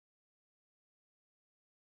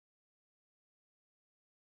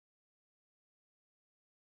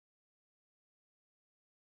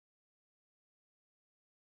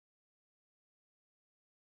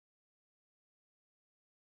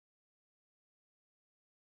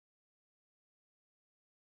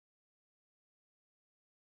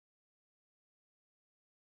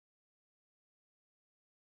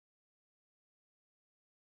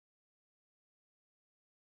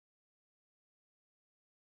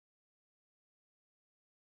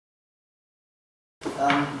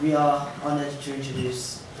We are honoured to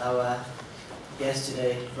introduce our guest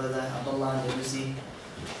today, Brother Abdullah al Andalusi,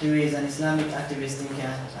 who is an Islamic activist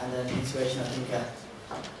thinker and an inspirational thinker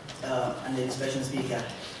and an inspirational speaker.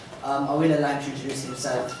 I will allow him to introduce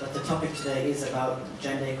himself, but the topic today is about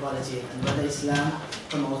gender equality and whether Islam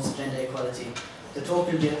promotes gender equality. The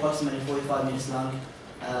talk will be approximately 45 minutes long,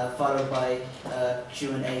 followed by a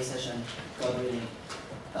Q&A session, God willing.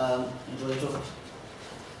 Enjoy the talk.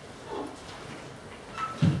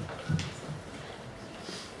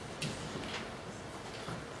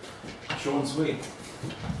 Short and sweet.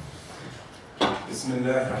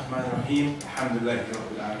 Bismillah ar-Rahman ar-Rahim. Alhamdulillahi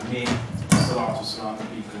Rabbil Alameen. Salatu wassalam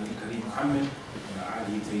ala Kareem Muhammad wa ala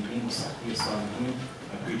alihi tayyibin wa sahbihi as-salihin.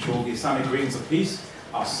 I greet you all the Islamic greetings of peace.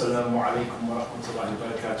 Assalamu alaikum wa rahmatullahi wa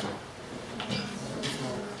barakatuh.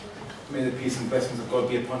 May the peace and blessings of God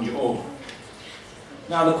be upon you all.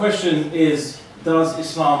 Now the question is, does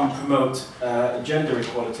Islam promote gender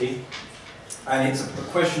equality? And it's a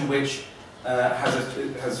question which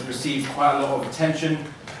has received quite a lot of attention,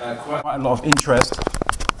 quite a lot of interest,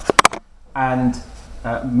 and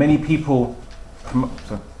many people.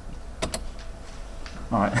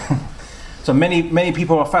 So many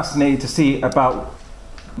people are fascinated to see about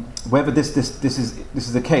whether this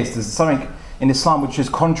is the case. There's something in Islam which is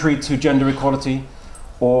contrary to gender equality,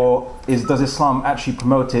 or does Islam actually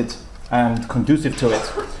promote it and conducive to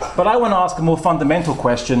it? But I want to ask a more fundamental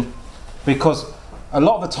question, because a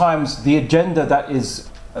lot of the times the agenda that is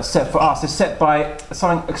set for us is set by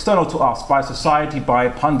something external to us, by society, by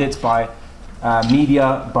pundits, by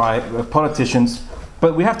media, by politicians.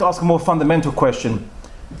 But we have to ask a more fundamental question: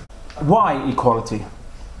 why equality?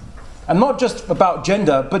 And not just about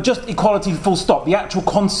gender, but just equality full stop, the actual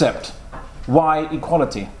concept. Why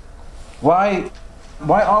equality? Why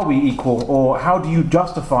are we equal, or how do you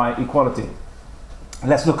justify equality?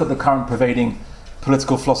 Let's look at the current prevailing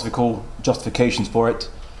political philosophical justifications for it.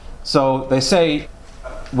 So they say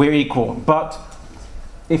we're equal, but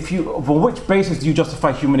for which basis do you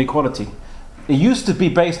justify human equality? It used to be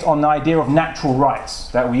based on the idea of natural rights,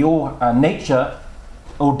 that we all, nature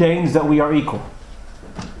ordains that we are equal.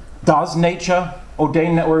 Does nature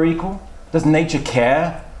ordain that we're equal? Does nature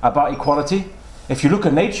care about equality? If you look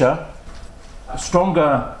at nature,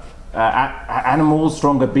 stronger animals,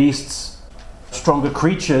 stronger beasts, stronger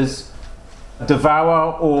creatures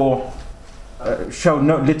devour or show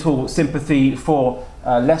no little sympathy for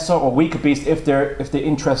lesser or weaker beasts if their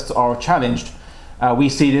interests are challenged. We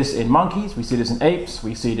see this in monkeys, we see this in apes,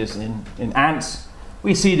 we see this in ants,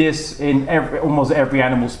 we see this in almost every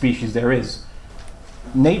animal species there is.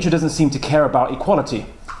 Nature doesn't seem to care about equality.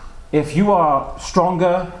 If you are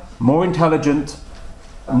stronger, more intelligent,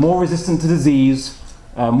 more resistant to disease,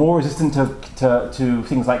 more resistant to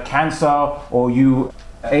things like cancer, or you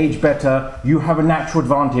age better, you have a natural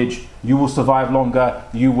advantage, you will survive longer,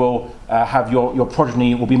 you will have your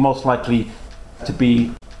progeny will be most likely to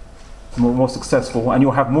be more successful, and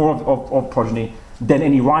you'll have more of progeny than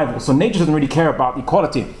any rival. So nature doesn't really care about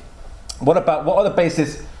equality. What other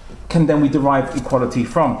basis can then we derive equality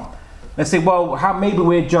from? Let's say, well, maybe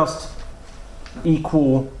we're just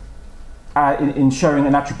equal in sharing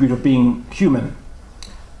an attribute of being human.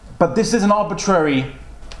 But this is an arbitrary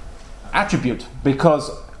attribute,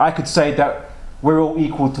 because I could say that we're all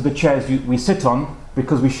equal to the chairs we sit on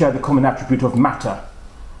because we share the common attribute of matter,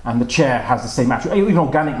 and the chair has the same attribute, even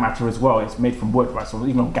organic matter as well. It's made from wood, right? So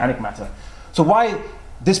even organic matter. So why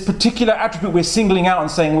this particular attribute we're singling out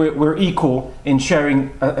and saying we're equal in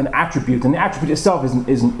sharing an attribute, and the attribute itself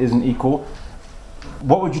isn't equal?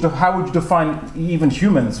 How would you define even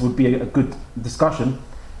humans? Would be a good discussion.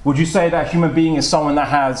 Would you say that a human being is someone that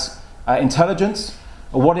has intelligence?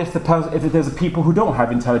 Or what if there's a people who don't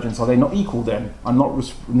have intelligence? Are they not equal then, and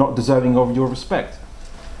not deserving of your respect?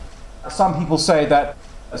 Some people say that,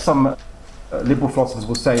 some liberal philosophers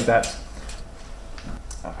will say that,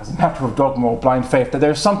 as a matter of dogma or blind faith, that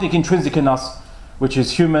there is something intrinsic in us which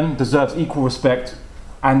is human, deserves equal respect,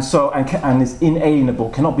 and is inalienable,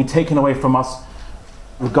 cannot be taken away from us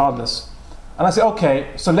regardless. And I say,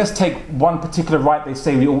 okay, so let's take one particular right they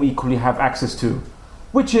say we all equally have access to,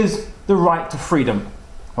 which is the right to freedom.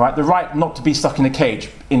 All right, the right not to be stuck in a cage,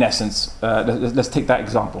 in essence. Let's take that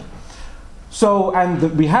example. So,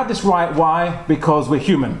 we have this right. Why? Because we're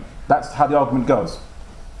human. That's how the argument goes.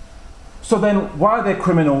 So then, why are there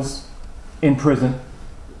criminals in prison?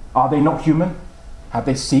 Are they not human? Have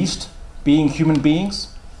they ceased being human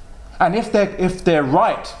beings? And if their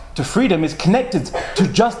right to freedom is connected to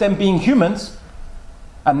just them being humans,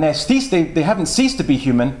 and they haven't ceased to be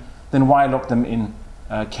human, then why lock them in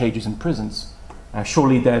cages and prisons?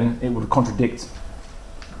 Surely then it would contradict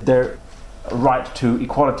their right to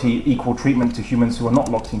equality, equal treatment to humans who are not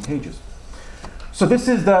locked in cages. So this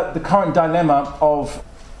is the current dilemma of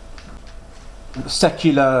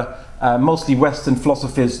secular, mostly Western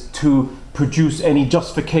philosophers to produce any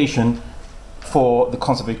justification for the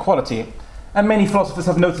concept of equality. And many philosophers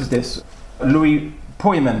have noticed this. Louis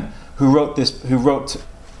Poyman, who wrote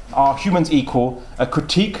Are Humans Equal? A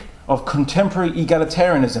Critique of Contemporary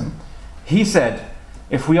Egalitarianism. He said,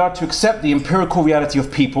 if we are to accept the empirical reality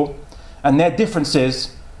of people and their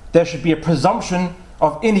differences, there should be a presumption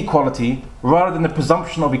of inequality rather than the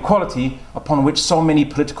presumption of equality upon which so many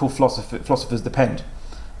political philosophers depend.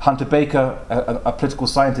 Hunter Baker, a political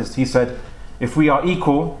scientist, he said, if we are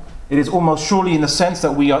equal, it is almost surely in the sense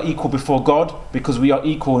that we are equal before God, because we are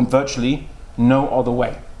equal in virtually no other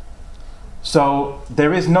way. So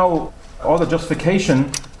there is no other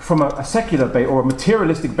justification from a secular or a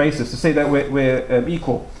materialistic basis to say that we're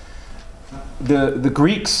equal. The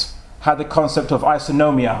Greeks had the concept of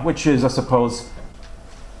isonomia, which is, I suppose,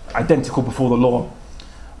 identical before the law.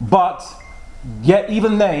 But yet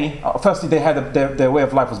even they, firstly they had their way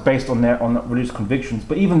of life was based on religious convictions,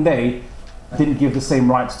 but even they didn't give the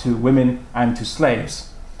same rights to women and to slaves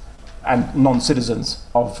and non-citizens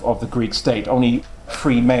of the Greek state, only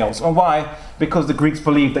free males. And why? Because the Greeks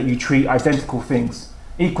believed that you treat identical things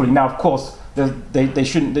equally. Now, of course,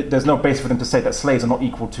 there's no basis for them to say that slaves are not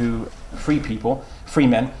equal to free people, free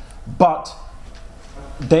men, but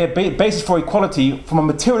their basis for equality from a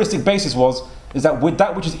materialistic basis is that with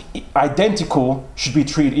that which is identical should be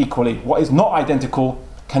treated equally. What is not identical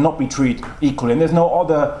cannot be treated equally, and there's no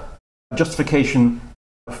other justification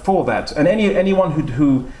for that. And anyone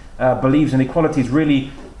who believes in equality is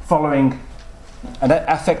really following an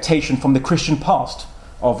affectation from the Christian past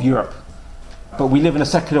of Europe. But we live in a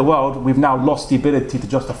secular world. We've now lost the ability to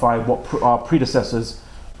justify what our predecessors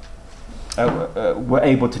were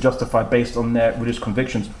able to justify based on their religious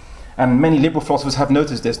convictions. And many liberal philosophers have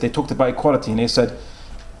noticed this. They talked about equality and they said,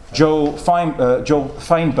 Joe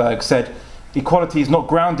Feinberg said, equality is not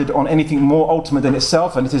grounded on anything more ultimate than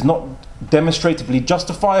itself, and it is not demonstratively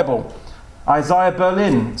justifiable. Isaiah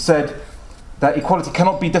Berlin said that equality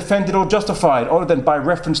cannot be defended or justified other than by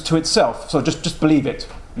reference to itself. So just believe it.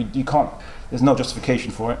 You can't, there's no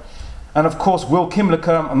justification for it. And of course, Will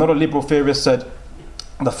Kimlicka, another liberal theorist, said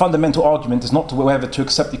the fundamental argument is not whether to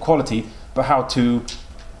accept equality, but how to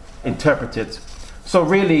interpret it. So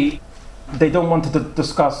really, they don't want to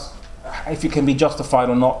discuss if it can be justified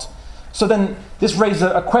or not. So then this raises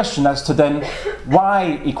a question as to then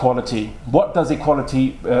why equality? What does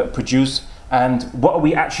equality produce, and what are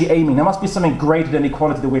we actually aiming? There must be something greater than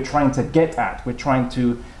equality that we're trying to get at, we're trying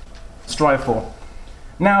to strive for.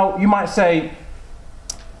 Now you might say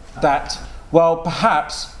that, well,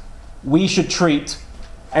 perhaps we should treat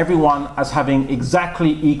everyone as having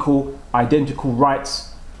exactly equal, identical rights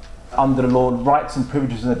under the law, rights and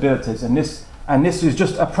privileges and abilities, and this is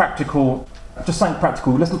just something practical.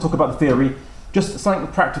 Let's not talk about the theory, just something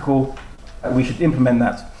practical. We should implement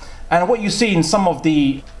that. And what you see in some of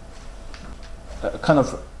the kind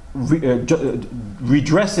of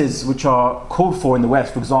redresses which are called for in the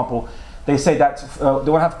West, for example, they say that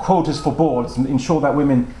they will have quotas for boards and ensure that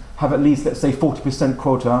women have at least, let's say, 40%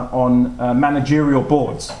 quota on managerial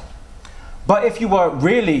boards. But if you were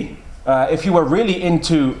really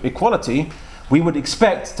into equality, we would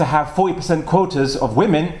expect to have 40% quotas of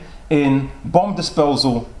women in bomb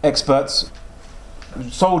disposal experts,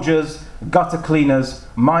 soldiers, gutter cleaners,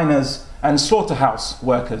 miners, and slaughterhouse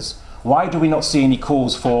workers. Why do we not see any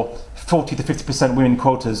calls for 40 to 50% women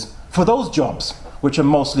quotas for those jobs, which are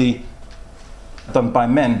mostly done by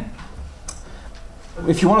men?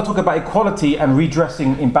 If you want to talk about equality and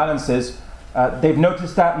redressing imbalances, they've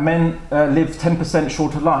noticed that men live 10%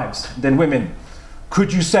 shorter lives than women.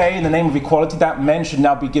 Could you say, in the name of equality, that men should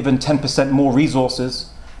now be given 10% more resources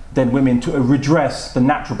than women to redress the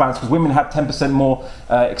natural balance? Because women have 10% more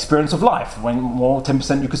experience of life,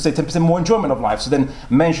 you could say 10% more enjoyment of life. So then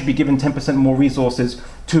men should be given 10% more resources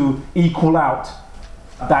to equal out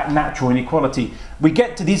that natural inequality. We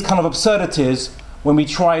get to these kind of absurdities when we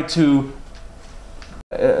try to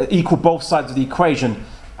equal both sides of the equation,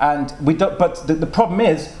 and we don't. But the problem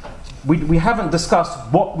is we haven't discussed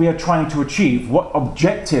what we are trying to achieve, what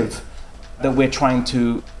objective that we're trying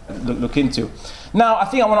to look into. Now, I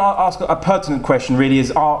think I want to ask a pertinent question. Really,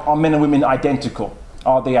 is are men and women identical?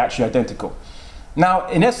 Are they actually identical? Now,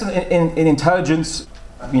 in essence, in intelligence,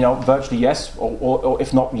 virtually yes, or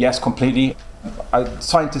if not yes, completely.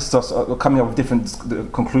 Scientists are coming up with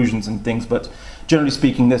different conclusions and things, but generally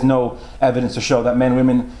speaking, there's no evidence to show that men and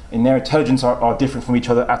women in their intelligence are different from each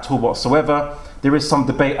other at all whatsoever. There is some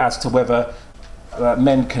debate as to whether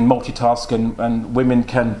men can multitask and women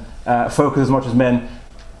can focus as much as men.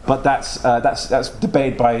 But that's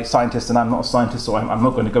debated by scientists, and I'm not a scientist, so I'm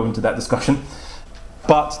not going to go into that discussion.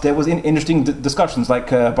 But there was interesting discussions, like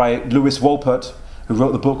by Lewis Wolpert, who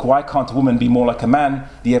wrote the book "Why Can't a Woman Be More Like a Man?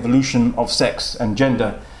 The Evolution of Sex and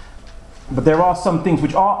Gender." But there are some things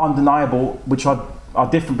which are undeniable, which are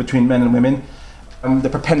different between men and women. The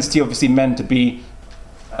propensity, obviously, men to be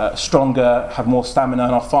stronger, have more stamina,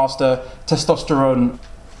 and are faster. Testosterone.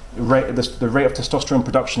 The rate of testosterone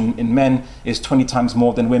production in men is 20 times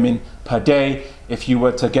more than women per day. If you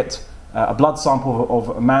were to get a blood sample of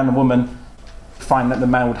a man and woman, find that the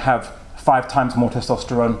man would have 5 times more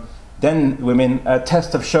testosterone than women.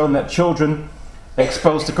 Tests have shown that children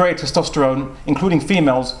exposed to great testosterone, including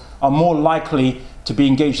females, are more likely to be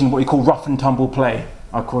engaged in what we call rough and tumble play,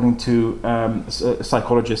 according to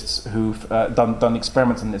psychologists who've done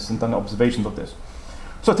experiments on this and done observations of this.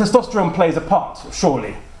 So testosterone plays a part,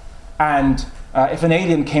 surely. And if an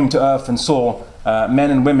alien came to Earth and saw men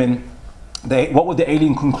and women, what would the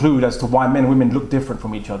alien conclude as to why men and women look different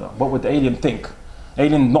from each other? What would the alien think?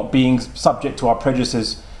 Alien not being subject to our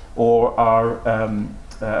prejudices or our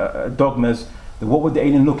dogmas, what would the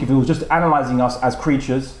alien look if it was just analysing us as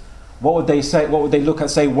creatures? What would they say? What would they look at?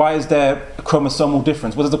 Say, why is there a chromosomal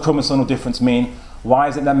difference? What does the chromosomal difference mean? Why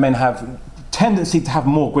is it that men have tendency to have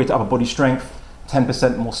greater upper body strength,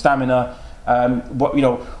 10% more stamina?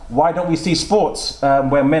 Why don't we see sports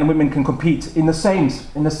where men and women can compete in the same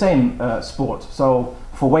sport? So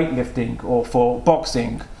for weightlifting, or for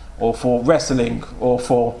boxing, or for wrestling, or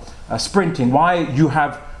for sprinting, why you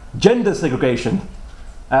have gender segregation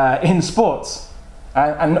in sports?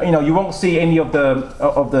 And you won't see any of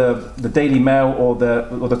the Daily Mail or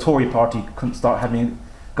the Tory party start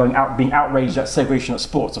being outraged at segregation at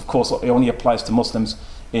sports. Of course, it only applies to Muslims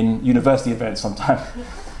in university events sometimes.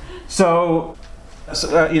 So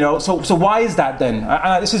why is that then?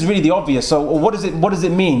 This is really the obvious. So what does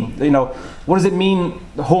it mean? What does it mean?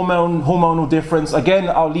 The hormonal difference. Again,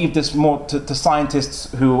 I'll leave this more to scientists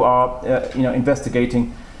who are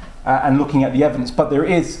investigating and looking at the evidence. But there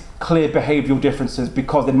is clear behavioural differences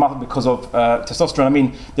because of testosterone. I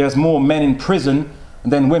mean, there's more men in prison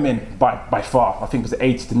than women by far. I think it's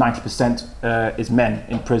 80 to 90% is men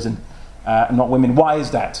in prison. Not women. Why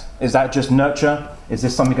is that? Is that just nurture? Is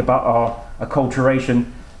this something about our acculturation?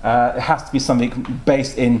 It has to be something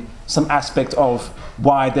based in some aspect of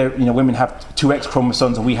why women have 2 X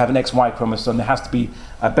chromosomes and we have an XY chromosome. There has to be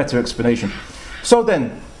a better explanation. So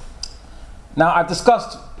then, now I've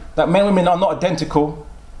discussed that men and women are not identical,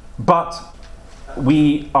 but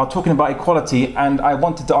we are talking about equality, and I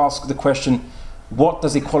wanted to ask the question: what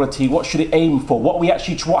does equality? What should it aim for? What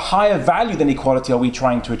higher value than equality are we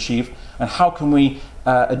trying to achieve, and how can we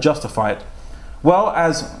justify it? Well,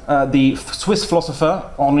 as the Swiss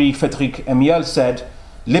philosopher Henri Frédéric Amiel said,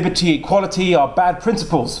 liberty, equality are bad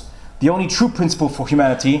principles. The only true principle for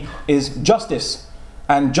humanity is justice,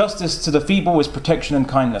 and justice to the feeble is protection and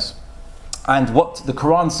kindness. And what the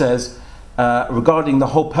Quran says regarding the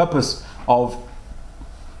whole purpose of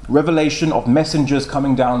revelation of messengers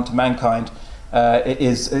coming down to mankind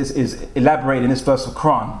is elaborated in this verse of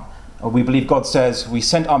Quran. We believe God says, we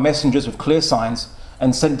sent our messengers with clear signs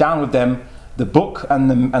and sent down with them the book and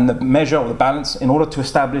the measure or the balance in order to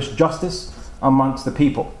establish justice amongst the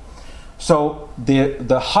people. So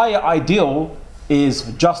the higher ideal is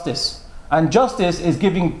justice, and justice is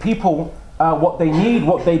giving people what they need,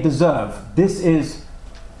 what they deserve. This is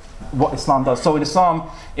what Islam does. So in Islam,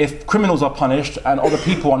 if criminals are punished and other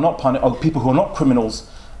people are not punished, or people who are not criminals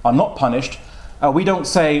are not punished, we don't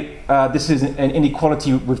say this is an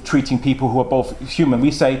inequality with treating people who are both human.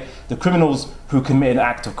 We say the criminals who commit an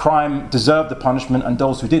act of crime deserve the punishment, and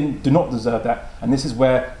those who do not deserve that. And this is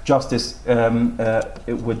where justice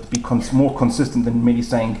it would be more consistent than merely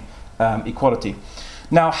saying equality.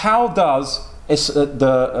 Now, how does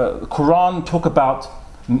the Quran talk about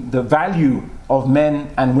the value of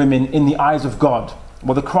men and women in the eyes of God?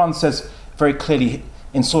 Well, the Quran says very clearly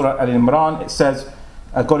in Surah Al-Imran, it says,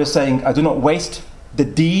 God is saying, do not waste the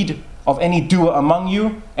deed of any doer among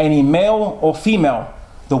you, any male or female.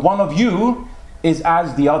 The one of you is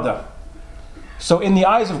as the other. So in the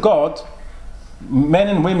eyes of God, men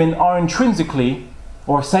and women are intrinsically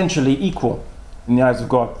or essentially equal in the eyes of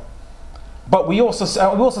God. But we also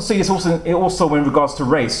see this also in regards to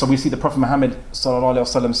race. So we see the Prophet Muhammad sallallahu alaihi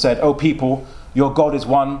wasallam said, "O people, your God is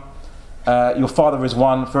one, your father is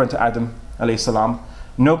one," referring to Adam alayhi salam.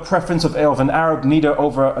 No preference of an Arab, neither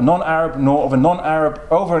over a non-Arab, nor of a non-Arab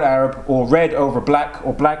over an Arab, or red over black,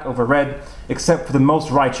 or black over red, except for the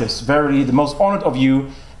most righteous. Verily, the most honored of you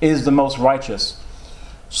is the most righteous.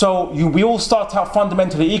 So we all start out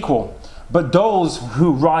fundamentally equal, but those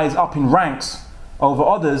who rise up in ranks over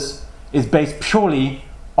others is based purely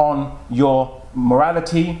on your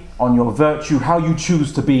morality, on your virtue, how you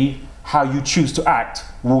choose to be, how you choose to act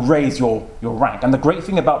will raise your rank. And the great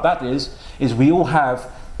thing about that is we all have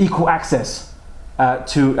equal access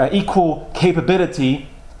to equal capability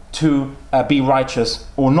to be righteous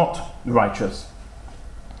or not righteous.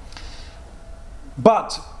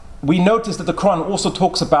 But we notice that the Quran also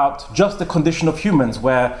talks about just the condition of humans,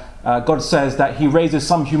 where God says that He raises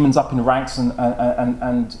some humans up in ranks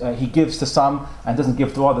and He gives to some and doesn't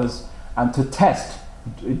give to others, and to test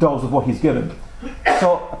those of what He's given.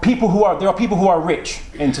 So there are people who are rich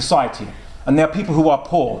in society, and there are people who are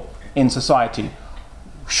poor in society.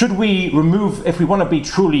 Should we remove, if we want to be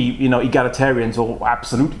truly, egalitarians or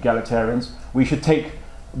absolute egalitarians, we should take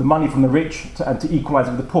the money from the rich and to equalize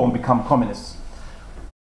it with the poor and become communists.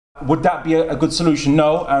 Would that be a good solution?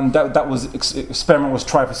 No, and experiment was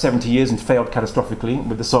tried for 70 years and failed catastrophically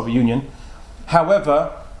with the Soviet Union.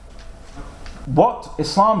 However, what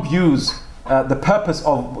Islam views the purpose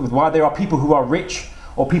of why there are people who are rich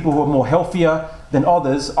or people who are more healthier than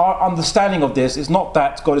others, our understanding of this is not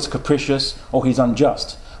that God is capricious or He's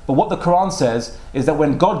unjust. But what the Quran says is that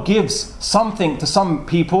when God gives something to some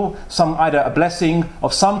people, either a blessing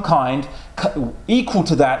of some kind, equal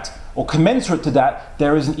to that or commensurate to that,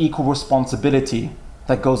 there is an equal responsibility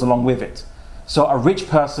that goes along with it. So a rich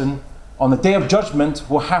person on the Day of Judgment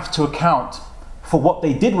will have to account for what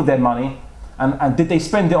they did with their money, and did they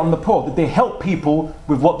spend it on the poor? Did they help people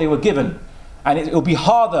with what they were given? And it will be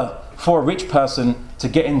harder for a rich person to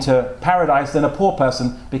get into paradise than a poor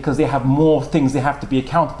person, because they have more things they have to be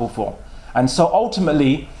accountable for. And so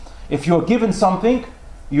ultimately, if you're given something,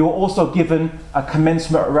 you're also given a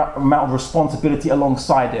commensurate amount of responsibility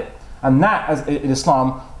alongside it. And that, as in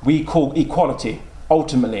Islam, we call equality,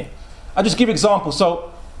 ultimately. I'll just give an example.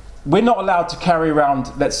 So we're not allowed to carry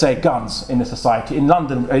around, let's say, guns in the society. In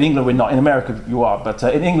London, in England we're not, in America you are, but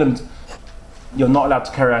in England you're not allowed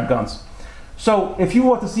to carry around guns. So if you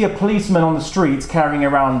were to see a policeman on the streets carrying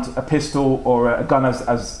around a pistol or a gun,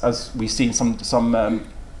 as we see in some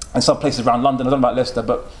places around London, I don't know about Leicester,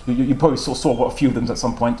 but you probably saw a few of them at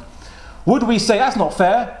some point, would we say that's not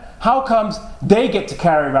fair? How comes they get to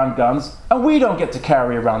carry around guns and we don't get to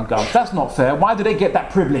carry around guns? That's not fair. Why do they get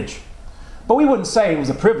that privilege? But we wouldn't say it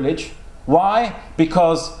was a privilege. Why?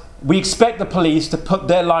 Because we expect the police to put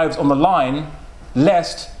their lives on the line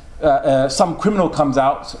lest some criminal comes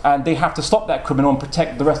out and they have to stop that criminal and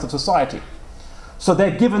protect the rest of society. So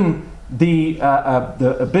they're given the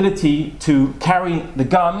ability to carry the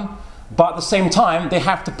gun, but at the same time they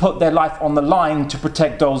have to put their life on the line to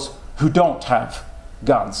protect those who don't have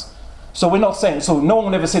guns. So we're not saying, so no one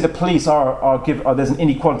will ever say the police there's an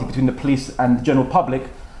inequality between the police and the general public,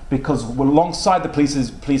 because alongside the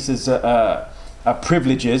police's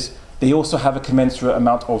privileges, they also have a commensurate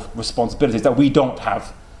amount of responsibilities that we don't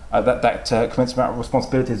have. Commensurate amount of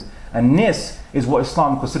responsibilities, and this is what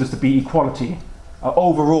Islam considers to be equality,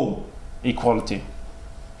 overall equality.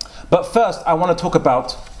 But first, I want to talk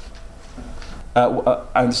about,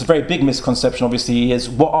 and it's a very big misconception, obviously, is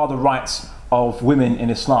what are the rights of women in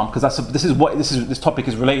Islam? Because this topic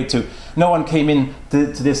is related to. No one came in to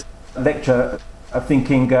this lecture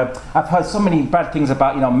thinking, I've heard so many bad things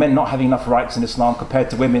about men not having enough rights in Islam compared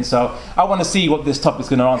to women, so I want to see what this topic is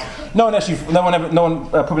going to answer.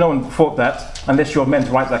 Probably no one thought that, unless you're a men's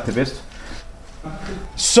rights activist.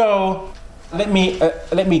 So let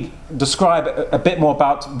me describe a bit more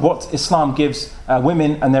about what Islam gives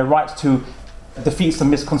women and their rights to defeat some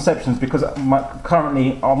misconceptions, because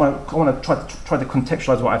currently I want to try to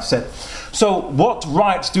contextualize what I've said. So what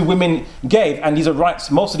rights do women give? And these are rights,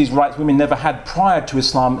 most of these rights women never had prior to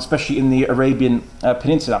Islam, especially in the Arabian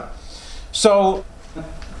Peninsula. So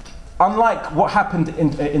unlike what happened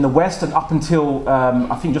in the West and up until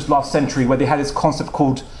I think just last century, where they had this concept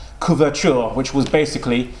called couverture, which was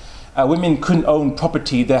basically women couldn't own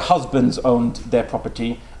property, their husbands owned their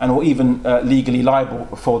property and were even legally liable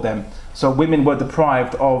for them. So women were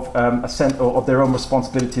deprived of of their own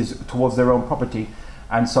responsibilities towards their own property.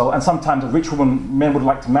 And sometimes a rich woman, men would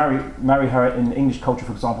like to marry her in English culture,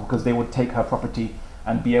 for example, because they would take her property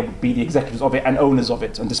and be able to be the executors of it and owners of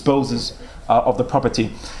it and disposers of the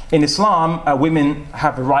property. In Islam, women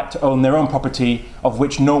have the right to own their own property, of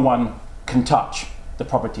which no one can touch the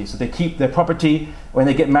property. So they keep their property. When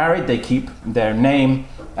they get married, they keep their name.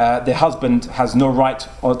 Their husband has no right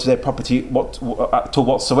to their property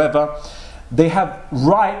whatsoever. They have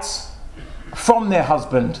rights from their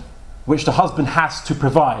husband, which the husband has to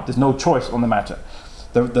provide. There's no choice on the matter.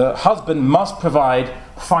 The husband must provide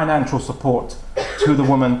financial support to the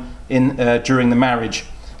woman during the marriage.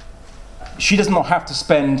 She does not have to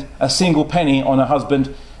spend a single penny on her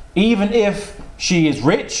husband, even if she is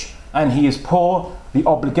rich and he is poor. The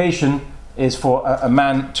obligation is for a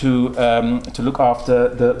man to look after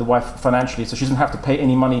the wife financially, so she doesn't have to pay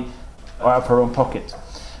any money out of her own pocket.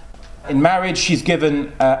 In marriage, she's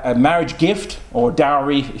given a marriage gift or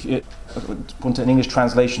dowry, if you want an English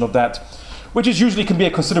translation of that, which is usually can be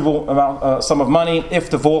a considerable amount, sum of money. If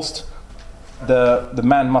divorced, the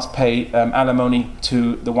man must pay alimony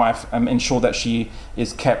to the wife and ensure that she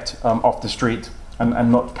is kept off the street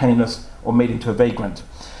and not penniless or made into a vagrant.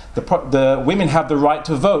 The women have the right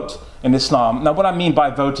to vote in Islam. Now, what I mean by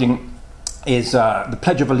voting is the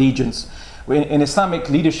Pledge of Allegiance. In Islamic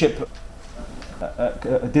leadership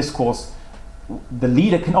discourse, the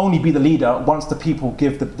leader can only be the leader once the people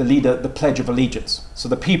give the leader the Pledge of Allegiance. So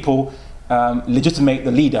the people legitimate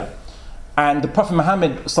the leader. And the Prophet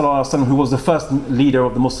Muhammad ﷺ, who was the first leader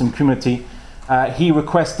of the Muslim community, he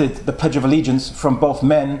requested the Pledge of Allegiance from both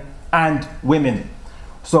men and women.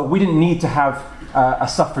 So we didn't need to have a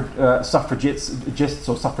suffragettes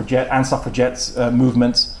and suffragettes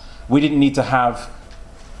movements. We didn't need to have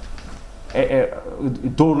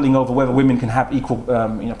dawdling over whether women can have equal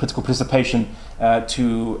political participation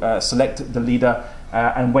to select the leader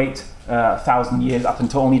and wait 1,000 years up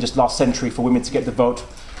until only just last century for women to get the vote.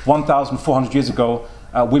 1,400 years ago,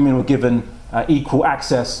 women were given equal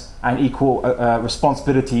access and equal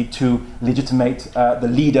responsibility to legitimate the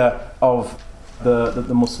leader of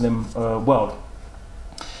the Muslim world.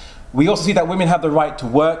 We also see that women have the right to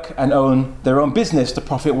work and own their own business. The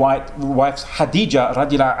Prophet's wife's Khadija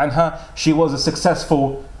radiallahu anha, she was a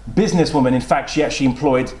successful businesswoman. In fact, she actually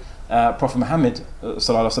employed Prophet Muhammad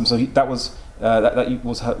sallallahu alaihi wasallam, so that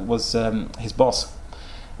was his boss.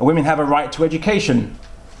 And women have a right to education.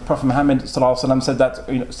 Prophet Muhammad sallallahu alaihi wasallam said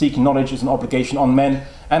that seeking knowledge is an obligation on men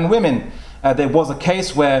and women. There was a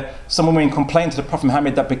case where some women complained to the Prophet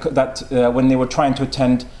Muhammad that when they were trying to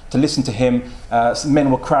listen to him, men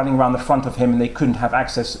were crowding around the front of him and they couldn't have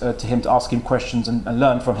access to him to ask him questions and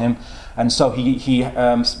learn from him. And so he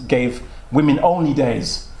gave women only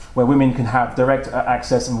days where women can have direct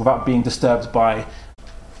access and without being disturbed by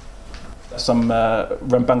some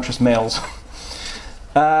rambunctious males.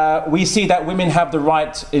 We see that women have the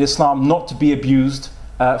right in Islam not to be abused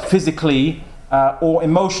physically or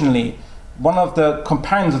emotionally. One of the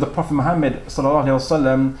companions of the Prophet Muhammad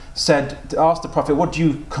said, asked the Prophet, what do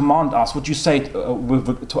you command us? What do you say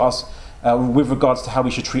to us with regards to how we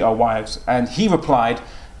should treat our wives? And he replied,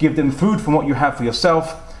 give them food from what you have for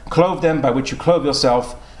yourself, clothe them by which you clothe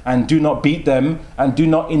yourself, and do not beat them and do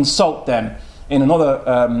not insult them. In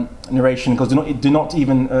another narration, because do not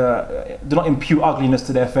impute ugliness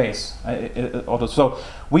to their face. So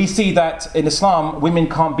we see that in Islam, women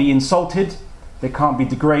can't be insulted, they can't be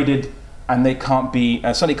degraded, and they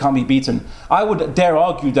certainly can't be beaten. I would dare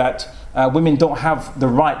argue that women don't have the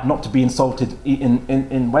right not to be insulted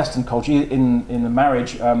in Western culture. In a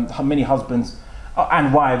marriage, many husbands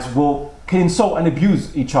and wives can insult and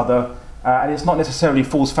abuse each other. And it's not necessarily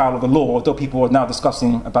falls foul of the law, although people are now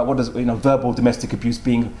discussing about what is verbal domestic abuse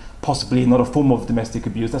being possibly not a form of domestic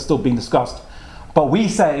abuse. That's still being discussed. But we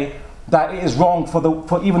say that it is wrong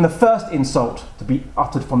for even the first insult to be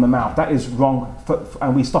uttered from the mouth. That is wrong,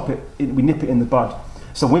 and we stop it. We nip it in the bud.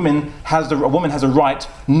 So a woman has a right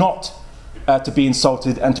not to be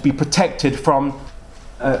insulted and to be protected from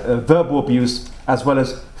verbal abuse as well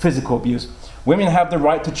as physical abuse. Women have the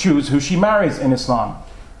right to choose who she marries in Islam.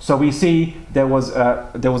 So we see there was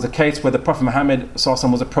a case where the Prophet Muhammad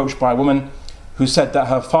was approached by a woman who said that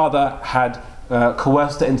her father had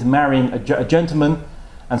coerced her into marrying a gentleman,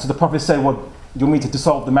 and so the Prophet said, "Well, do you want me to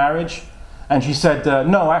dissolve the marriage?" And she said,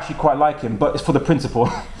 "No, I actually quite like him, but it's for the principle."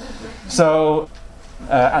 So,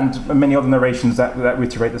 and many other narrations that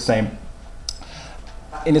reiterate the same.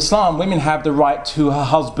 In Islam, women have the right to her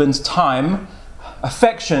husband's time,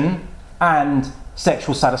 affection, and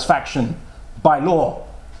sexual satisfaction by law.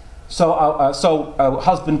 So a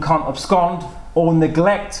husband can't abscond or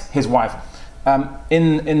neglect his wife.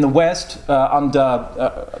 In the West, under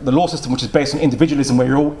the law system, which is based on individualism, where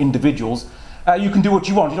you're all individuals, you can do what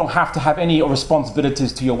you want. You don't have to have any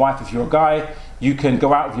responsibilities to your wife if you're a guy. You can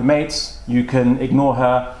go out with your mates, you can ignore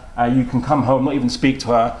her, you can come home, not even speak to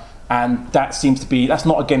her, and that's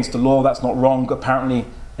not against the law, that's not wrong, apparently,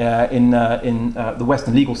 in the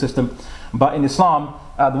Western legal system. But in Islam,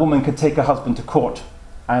 the woman can take her husband to court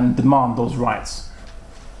and demand those rights.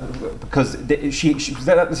 Because this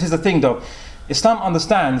is the thing though, Islam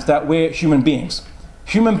understands that we're human beings.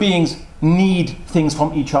 Human beings need things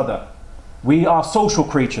from each other. We are social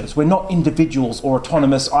creatures. We're not individuals or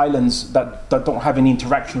autonomous islands that don't have any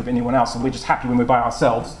interaction with anyone else, and we're just happy when we're by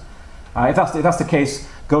ourselves. If that's the case,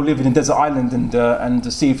 go live in a desert island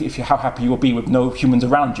and see how happy you'll be with no humans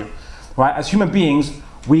around you. Right? As human beings,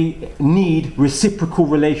 we need reciprocal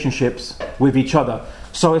relationships with each other.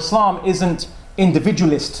 So Islam isn't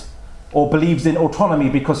individualist or believes in autonomy,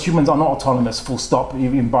 because humans are not autonomous, full stop,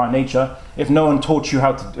 even by nature. If no one taught you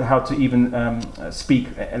how to even speak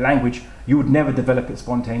a language, you would never develop it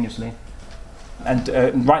spontaneously. And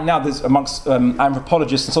right now, there's amongst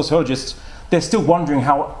anthropologists and sociologists, they're still wondering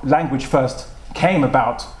how language first came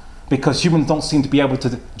about, because humans don't seem to be able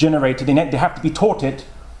to generate it. They have to be taught it,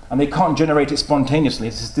 and they can't generate it spontaneously.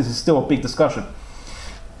 This is still a big discussion.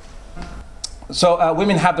 So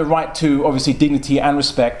women have the right to, obviously, dignity and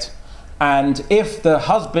respect. And if the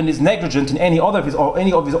husband is negligent in any of his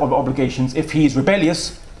obligations, if he is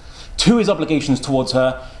rebellious to his obligations towards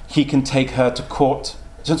her, he can take her to court.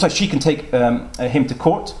 So she can take him to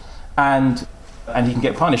court, and he can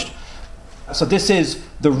get punished. So this is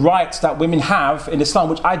the rights that women have in Islam,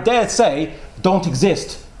 which I dare say don't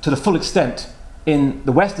exist to the full extent in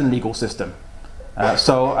the Western legal system.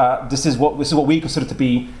 This is what we consider to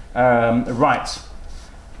be rights.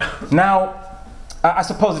 Now, I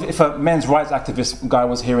suppose if a men's rights activist guy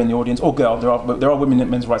was here in the audience, or girl, there are women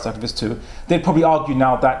men's rights activists too, they'd probably argue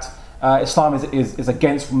now that Islam is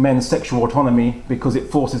against men's sexual autonomy because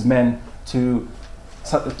it forces men to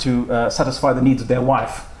satisfy the needs of their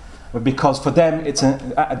wife. Because for them,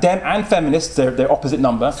 them and feminists, they're opposite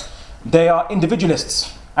number, they are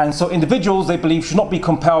individualists. And so individuals, they believe, should not be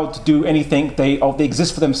compelled to do anything. They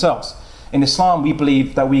exist for themselves. In Islam, we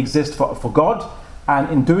believe that we exist for God, and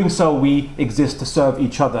in doing so, we exist to serve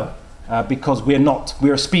each other, because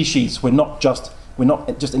we're a species. We're not just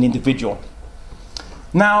an individual.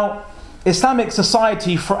 Now, Islamic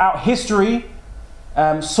society throughout history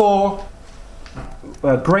saw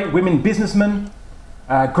great women businessmen,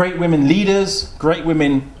 great women leaders, great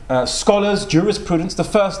women scholars, jurisprudence.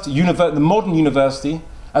 The modern university,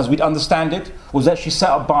 as we'd understand it, was actually set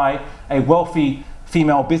up by a wealthy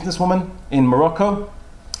female businesswoman in Morocco,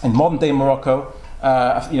 in modern-day Morocco,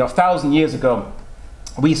 1,000 years ago.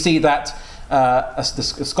 We see that the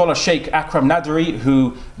scholar Sheikh Akram Nadari,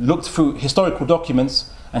 who looked through historical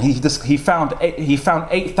documents, and he found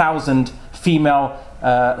 8,000 female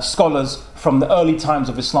scholars from the early times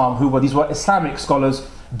of Islam, these were Islamic scholars.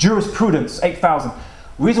 Jurisprudence, 8,000.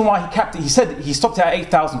 Reason why he said he stopped at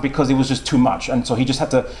 8,000 because it was just too much, and so he just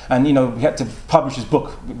had to, he had to publish his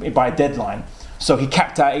book by a deadline. So he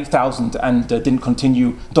capped at 8,000 and didn't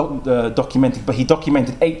continue documenting, but he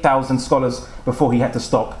documented 8,000 scholars before he had to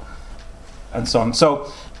stop, and so on.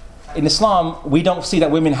 So in Islam, we don't see that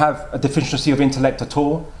women have a deficiency of intellect at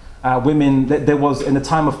all. There was, in the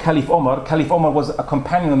time of Caliph Omar was a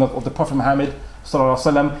companion of the Prophet Muhammad sallallahu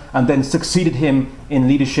alaihi wasallam, and then succeeded him in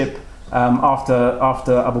leadership after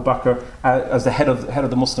Abu Bakr as the head of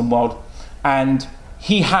the Muslim world. And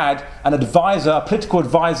he had an advisor, a political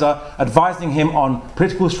advisor, advising him on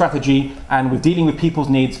political strategy and with dealing with people's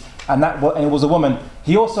needs, and it was a woman.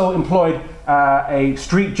 He also employed a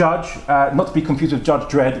street judge, not to be confused with Judge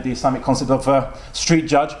Dredd, the Islamic concept of street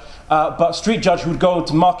judge, but street judge who would go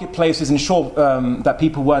to marketplaces, ensure that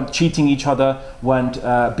people weren't cheating each other, weren't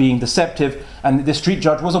being deceptive, and the street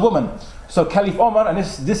judge was a woman. So Caliph Omar, and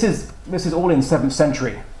this is all in 7th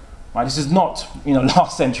century. Right, this is not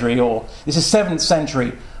last century, or this is 7th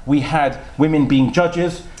century. We had women being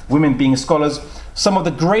judges, women being scholars. Some of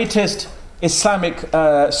the greatest Islamic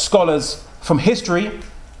scholars from history,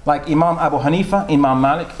 like Imam Abu Hanifa, Imam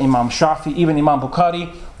Malik, Imam Shafi, even Imam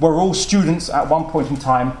Bukhari, were all students at one point in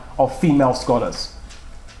time of female scholars.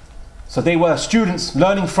 So they were students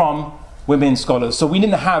learning from women scholars. So we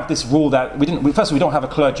didn't have this rule that firstly, we don't have a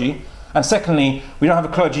clergy, and secondly, we don't have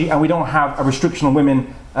a clergy, and we don't have a restriction on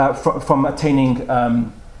women from attaining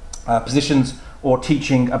positions or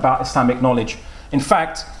teaching about Islamic knowledge. In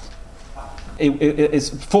fact, it's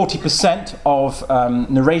 40% of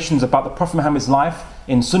narrations about the Prophet Muhammad's life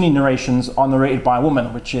in Sunni narrations are narrated by a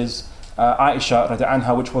woman, which is Aisha radiallahu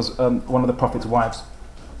anha, which was one of the Prophet's wives.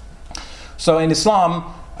 So in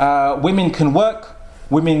Islam, women can work.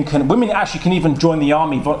 Women actually can even join the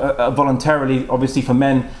army voluntarily. Obviously, for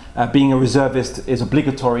men, being a reservist is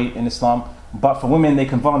obligatory in Islam. But for women, they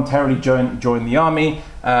can voluntarily join the army.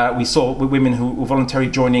 We saw women who were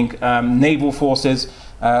voluntarily joining naval forces.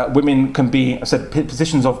 Women can be, I said,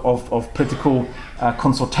 positions of political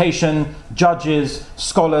consultation, judges,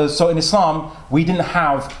 scholars. So in Islam, we didn't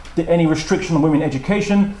have any restriction on women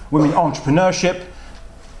education, women entrepreneurship.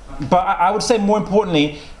 But I would say more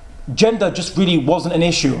importantly, gender just really wasn't an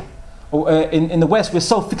issue. in the West, we're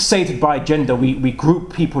so fixated by gender. We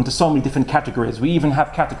group people into so many different categories. We even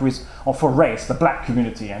have categories for race, the black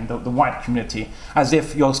community and the white community, as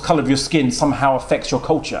if your color of your skin somehow affects your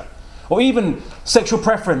culture. Or even sexual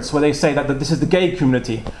preference, where they say that this is the gay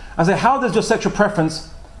community. I say, how does your sexual preference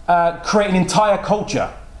create an entire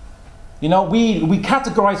culture? You know, we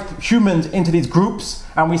categorize humans into these groups,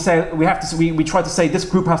 and we try to say this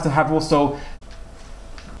group has to have also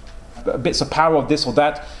bits of power of this or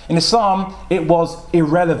that. In Islam, it was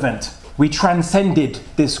irrelevant. We transcended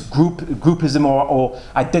this groupism or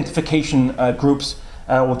identification groups,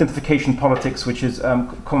 or identification politics, which is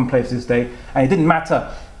commonplace this day. And it didn't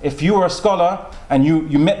matter. If you were a scholar and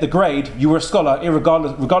you met the grade, you were a scholar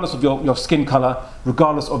regardless of your skin color,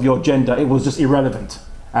 regardless of your gender. It was just irrelevant.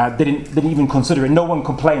 Didn't even consider it. No one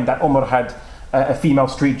complained that Umar had a female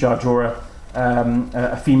street judge or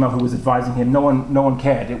a female who was advising him. No one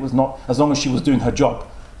cared. It was not, as long as she was doing her job,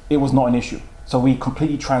 it was not an issue. So we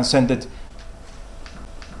completely transcended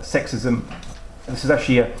sexism. This is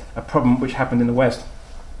actually a problem which happened in the West.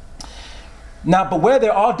 Now, but where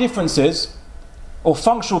there are differences or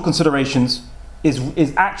functional considerations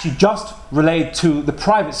is actually just related to the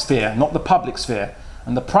private sphere, not the public sphere.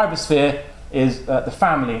 And the private sphere is the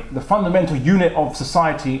family. The fundamental unit of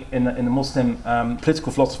society in the Muslim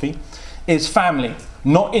political philosophy is family,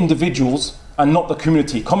 not individuals and not the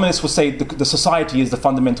community. Communists will say the society is the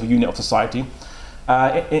fundamental unit of society.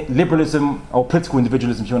 Liberalism, or political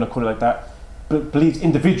individualism, if you want to call it like that, believes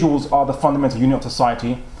individuals are the fundamental unit of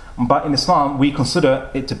society. But in Islam, we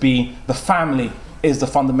consider it to be the family is the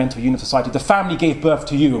fundamental unit of society. The family gave birth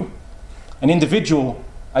to you. An individual,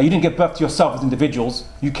 you didn't give birth to yourself as individuals.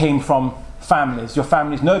 You came from families. Your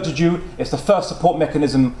families nurtured you. It's the first support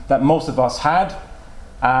mechanism that most of us had.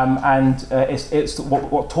 It's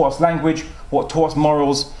what taught us language, what taught us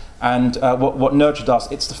morals, and what nurtured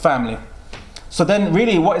us. It's the family. So then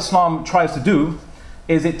really what Islam tries to do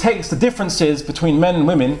is it takes the differences between men and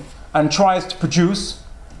women and tries to produce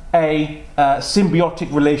a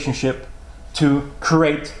symbiotic relationship to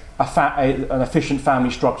create an efficient family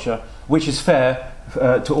structure which is fair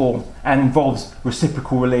to all and involves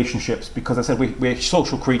reciprocal relationships, because I said we're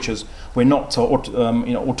social creatures. We're not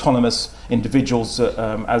autonomous individuals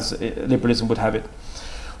as liberalism would have it.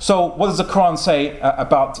 So what does the Quran say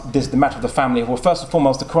about the matter of the family? Well, first and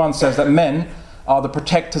foremost, the Quran says that men are the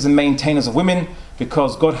protectors and maintainers of women,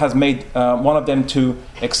 because God has made one of them to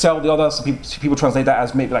excel the other. So people translate that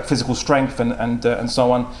as maybe like physical strength and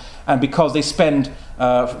so on, and because they spend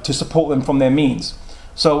to support them from their means.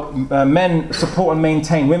 So men support and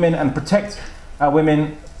maintain women and protect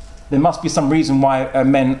women. There must be some reason why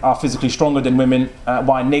men are physically stronger than women,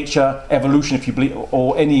 why nature, evolution, if you believe,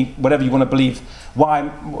 or whatever you want to believe, why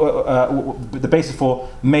the basis for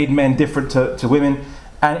made men different to women.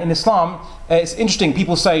 And in Islam, it's interesting.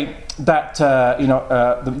 People say that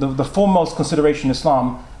the foremost consideration in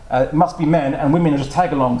Islam must be men, and women are just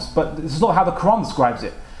tag-alongs. But this is not how the Quran describes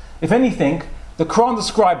it. If anything, the Quran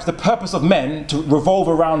describes the purpose of men to revolve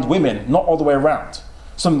around women, not all the way around.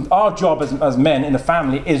 So our job as men in the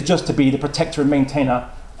family is just to be the protector and maintainer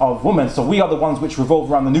of women. So we are the ones which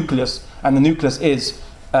revolve around the nucleus, and the nucleus is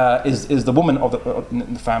the woman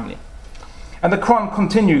in the family. And the Quran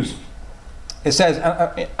continues. It says,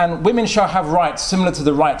 and women shall have rights similar to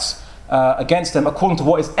the rights against them according to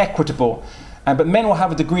what is equitable, but men will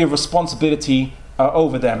have a degree of responsibility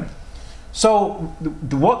over them. So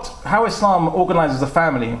how Islam organizes the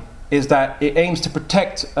family is that it aims to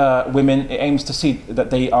protect women. It aims to see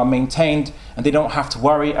that they are maintained and they don't have to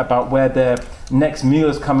worry about where their next meal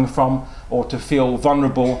is coming from, or to feel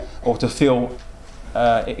vulnerable, or to feel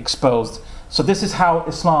exposed. So this is how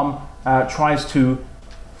Islam tries to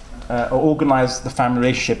organize the family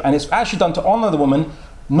relationship, and it's actually done to honor the woman,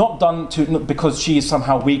 not done because she is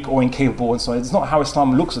somehow weak or incapable, and so it's not how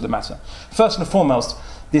Islam looks at the matter. First and foremost,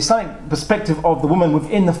 the Islamic perspective of the woman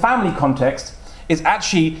within the family context is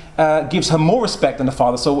actually gives her more respect than the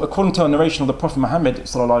father. So according to a narration of the Prophet Muhammad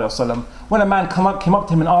sallallahu alaihi wasallam, when a man came up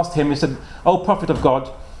to him and asked him, he said, "O Prophet of God,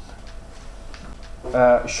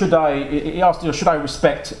 should I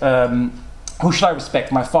respect who should I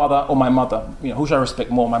respect, my father or my mother? Who should I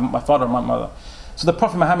respect more, my father or my mother?" So the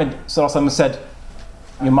Prophet Muhammad said,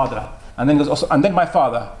 "Your mother." And then my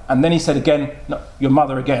father. And then he said again, "No, your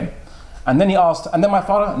mother again." And then he asked, "And then my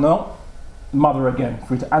father?" "No, mother again."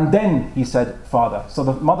 And then he said, "Father." So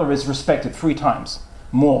the mother is respected 3 times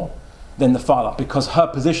more than the father, because her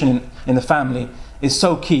position in the family is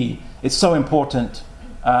so key, it's so important.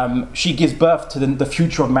 She gives birth to the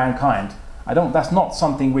future of mankind. That's not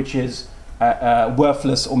something which is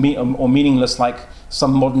worthless or meaningless, like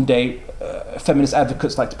some modern day feminist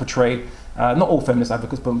advocates like to portray. Not all feminist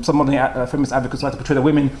advocates, but some modern feminist advocates like to portray that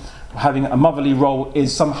women having a motherly role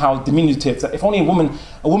is somehow diminutive. That if only a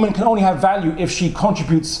woman can only have value if she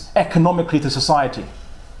contributes economically to society.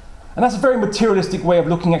 And that's a very materialistic way of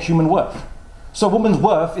looking at human worth. So a woman's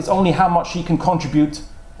worth is only how much she can contribute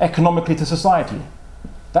economically to society.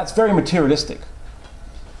 That's very materialistic.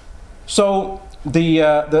 So the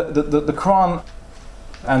Quran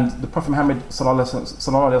and the Prophet Muhammad sallallahu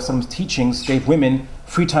alaihi wasallam's teachings gave women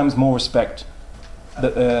 3 times more respect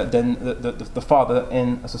than the father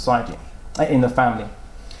in a society, in the family.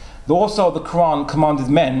 Also, the Quran commanded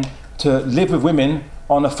men to live with women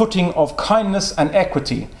on a footing of kindness and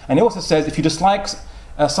equity. And it also says if you dislike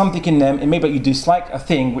something in them, it may be that you dislike a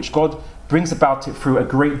thing which God brings about it through a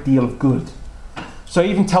great deal of good. So it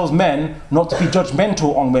even tells men not to be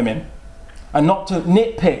judgmental on women and not to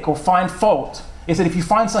nitpick or find fault. It said if you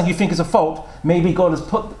find something you think is a fault, maybe God has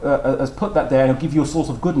put that there and he'll give you a source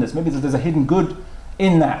of goodness. Maybe there's a hidden good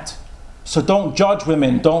in that. So don't judge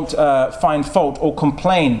women, don't find fault or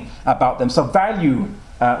complain about them. So value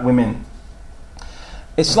women.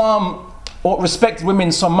 Islam respects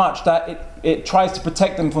women so much that it tries to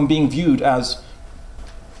protect them from being viewed as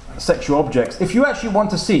sexual objects. If you actually want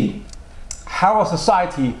to see how a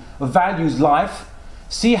society values life,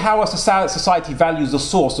 see how a society values the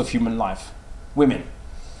source of human life, women.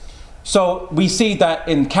 So we see that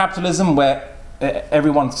in capitalism, where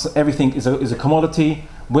everything is a commodity,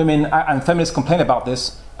 women, and feminists complain about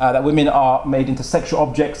this, that women are made into sexual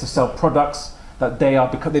objects to sell products, that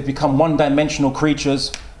they've become one-dimensional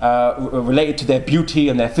creatures related to their beauty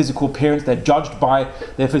and their physical appearance. They're judged by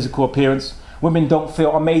their physical appearance. Women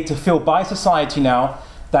are made to feel by society now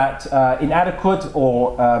that inadequate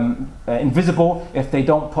or invisible if they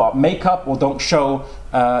don't put up makeup or don't show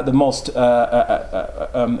the most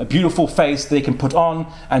beautiful face they can put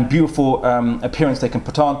on and beautiful appearance they can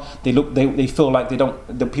put on. They feel like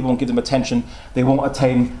people won't give them attention. They won't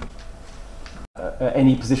attain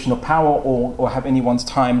any position of power or have anyone's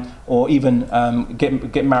time or even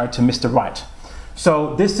get married to Mr. Right.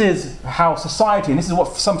 So this is how society, and this is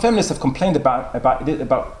what some feminists have complained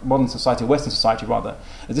about modern society, Western society rather.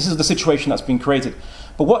 This is the situation that's been created.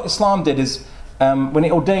 But what Islam did is, when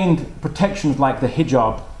it ordained protections like the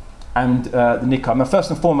hijab and the niqab. Now,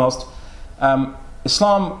 first and foremost,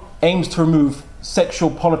 Islam aims to remove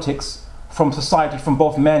sexual politics from society, from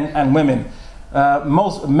both men and women.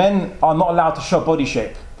 Most men are not allowed to show body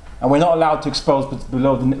shape, and we're not allowed to expose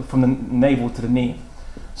from the navel to the knee.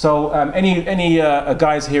 So any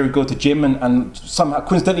guys here who go to gym and somehow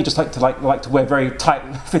coincidentally just like to wear very tight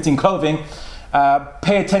fitting clothing,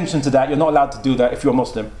 pay attention to that. You're not allowed to do that if you're a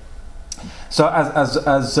Muslim. So as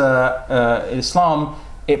in Islam,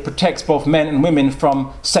 it protects both men and women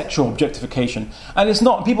from sexual objectification. And it's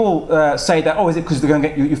not, people say that, oh, is it because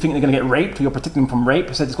you think they're going to get raped, or you're protecting them from rape?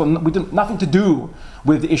 It says it's got nothing to do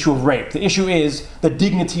with the issue of rape. The issue is the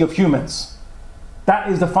dignity of humans.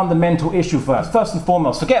 That is the fundamental issue first and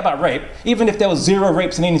foremost. Forget about rape. Even if there was 0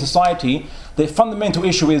 rapes in any society, the fundamental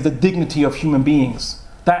issue is the dignity of human beings.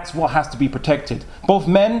 That's what has to be protected. Both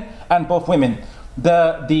men and both women.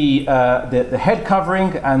 The head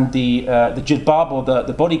covering and the jilbab, or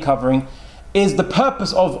the body covering, is the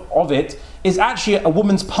purpose of it is actually a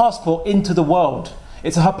woman's passport into the world.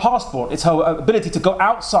 It's her passport. It's her ability to go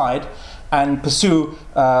outside and pursue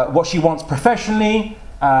what she wants professionally,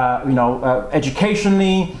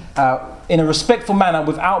 educationally, in a respectful manner,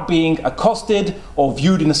 without being accosted or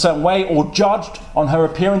viewed in a certain way or judged on her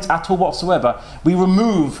appearance at all whatsoever. We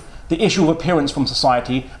remove the issue of appearance from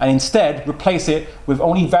society and instead replace it with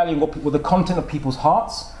only valuing with the content of people's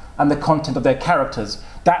hearts and the content of their characters.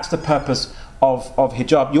 That's the purpose of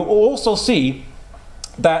hijab. You'll also see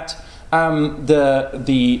that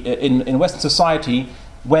in Western society,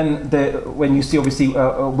 when you see obviously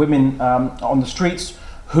women on the streets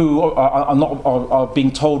who are being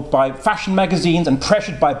told by fashion magazines and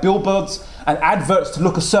pressured by billboards and adverts to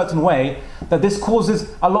look a certain way, that this causes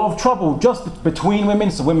a lot of trouble just between women.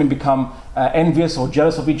 So women become envious or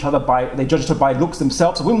jealous of each other they judge each other by looks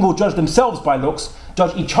themselves. So women will judge themselves by looks,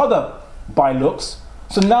 judge each other by looks.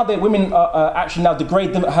 So now that women actually now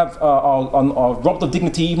degrade them, are robbed of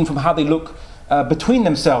dignity even from how they look between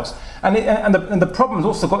themselves. And the problem has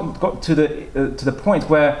also got to the point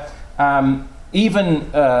where even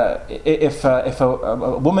if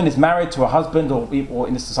a woman is married to a husband or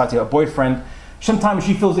in this society a boyfriend, sometimes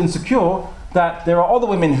she feels insecure that there are other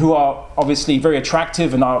women who are obviously very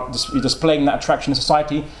attractive and are displaying that attraction in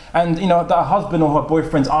society, and that her husband or her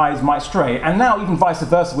boyfriend's eyes might stray. And now even vice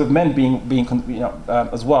versa with men being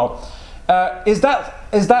as well. is that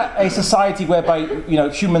a society whereby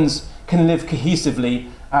humans can live cohesively,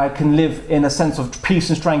 can live in a sense of peace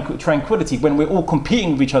and tranquility, when we're all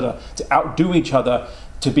competing with each other to outdo each other,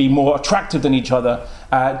 to be more attractive than each other,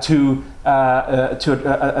 to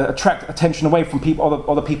attract attention away from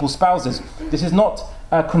other people's spouses? This is not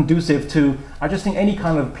conducive to, I just think, any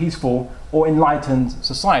kind of peaceful or enlightened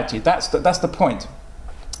society. That's the point.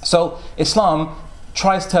 So Islam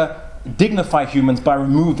tries to dignify humans by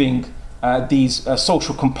removing these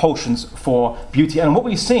social compulsions for beauty. And what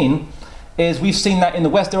we've seen that in the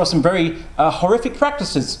West there are some very horrific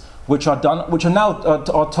practices which are done, which are now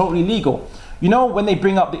are totally legal. When they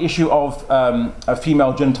bring up the issue of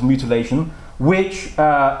female genital mutilation, which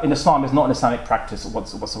in Islam is not an Islamic practice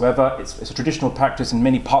whatsoever. It's a traditional practice in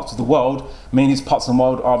many parts of the world. Many of these parts of the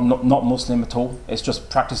world are not Muslim at all. It's just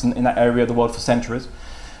practiced in that area of the world for centuries.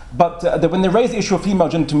 But when they raised the issue of female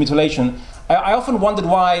genital mutilation, I often wondered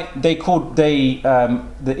why the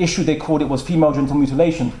issue they called it was female genital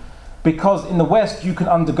mutilation. Because in the West you can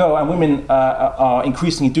undergo, and women are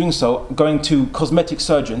increasingly doing so, going to cosmetic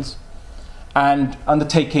surgeons and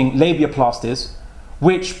undertaking labiaplasties,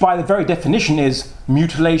 which by the very definition is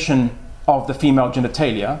mutilation of the female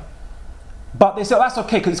genitalia. But they say, that's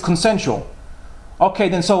okay because it's consensual. Okay,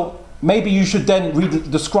 then so maybe you should then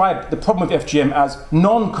describe the problem with FGM as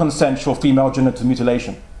non-consensual female genital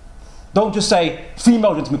mutilation. Don't just say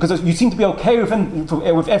female genital, because you seem to be okay with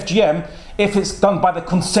FGM if it's done by the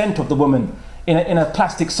consent of the woman in a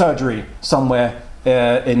plastic surgery somewhere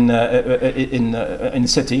in the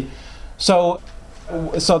city. So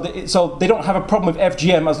they don't have a problem with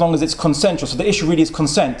FGM as long as it's consensual. So the issue really is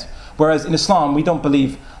consent. Whereas in Islam, we don't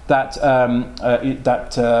believe that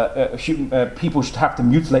people should have to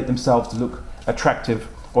mutilate themselves to look attractive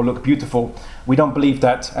or look beautiful. We don't believe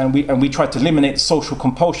that, and we try to eliminate social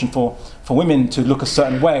compulsion for women to look a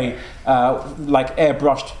certain way, like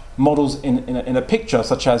airbrushed models in a picture,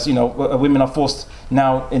 such as women are forced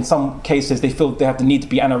now, in some cases they feel they have the need to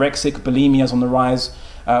be anorexic. Bulimia is on the rise.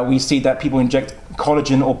 We see that people inject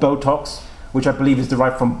collagen or Botox, which I believe is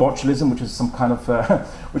derived from botulism, which is some kind of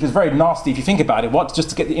which is very nasty if you think about it. Just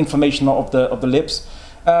to get the inflammation of the lips.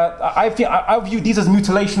 I view these as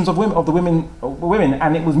mutilations of women,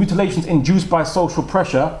 and it was mutilations induced by social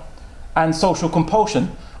pressure and social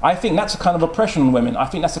compulsion. I think that's a kind of oppression on women. I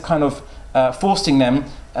think that's a kind of forcing them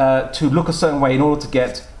to look a certain way in order to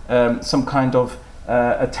get some kind of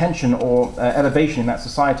attention or elevation in that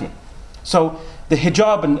society. So the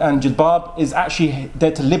hijab and jilbab is actually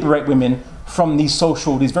there to liberate women from these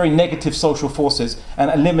very very social forces,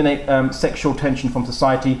 and eliminate sexual tension from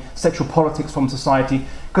society, sexual politics from society.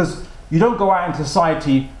 Because you don't go out into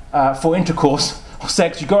society for intercourse or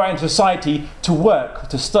sex, you go out into society to work,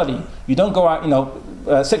 to study. You don't go out,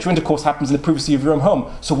 sexual intercourse happens in the privacy of your own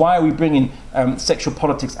home. So why are we bringing sexual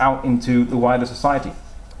politics out into the wider society?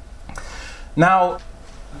 Now,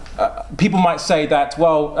 people might say that,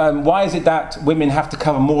 well, why is it that women have to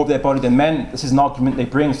cover more of their body than men? This is an argument they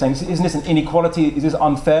bring, saying, isn't this an inequality? Is this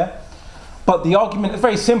unfair? But the argument is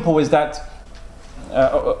very simple, is that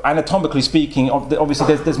anatomically speaking,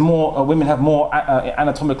 obviously there's more, women have more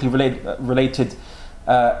anatomically related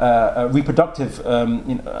reproductive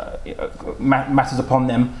matters upon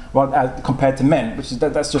them compared to men, which is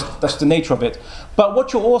that's just the nature of it. But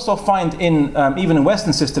what you'll also find in even in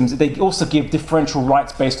Western systems, they also give differential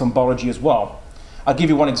rights based on biology as well. I'll give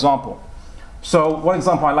you one example. So one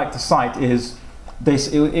example I like to cite is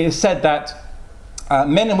it is said that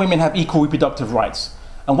men and women have equal reproductive rights.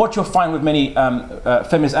 And what you'll find with many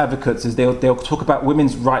feminist advocates is they'll talk about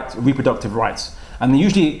women's reproductive rights. And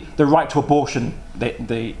usually the right to abortion,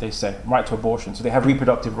 they say, right to abortion. So they have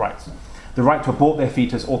reproductive rights. The right to abort their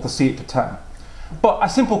fetus or to see it to term. But a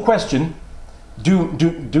simple question, do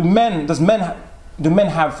men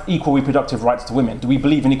have equal reproductive rights to women? Do we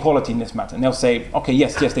believe in equality in this matter? And they'll say, okay,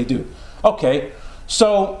 yes, they do. Okay,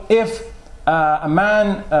 so if a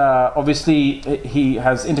man, obviously he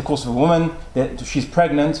has intercourse with a woman, she's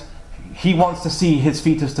pregnant, he wants to see his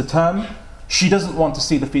fetus to term, she doesn't want to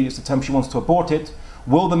see the fetus to term, she wants to abort it.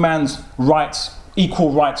 Will the man's rights,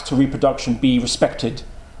 equal rights to reproduction, be respected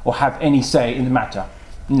or have any say in the matter?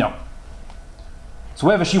 No. So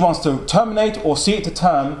whether she wants to terminate or see it to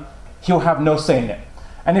term, he'll have no say in it.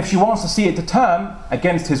 And if she wants to see it to term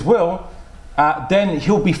against his will, then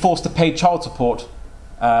he'll be forced to pay child support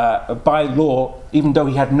by law, even though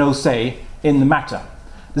he had no say in the matter.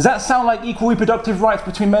 Does that sound like equal reproductive rights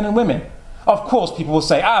between men and women? Of course, people will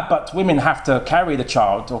say, but women have to carry the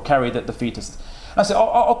child or carry the fetus. I say,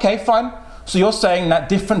 okay, fine. So you're saying that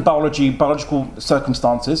different biological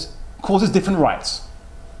circumstances causes different rights.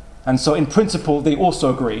 And so in principle, they also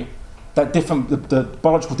agree that the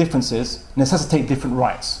biological differences necessitate different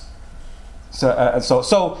rights.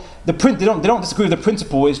 So they don't disagree with the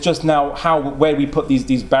principle. It's just now where we put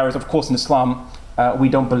these barriers. Of course, in Islam, we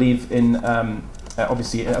don't believe in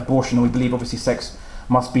obviously abortion, and we believe obviously sex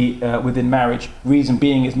must be within marriage. Reason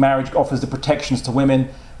being is marriage offers the protections to women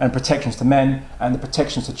and protections to men and the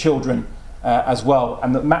protections to children as well.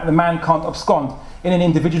 And the man can't abscond. In an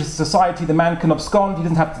individualist society, the man can abscond. He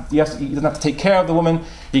doesn't have to take care of the woman.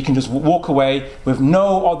 He can just walk away with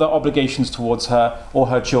no other obligations towards her or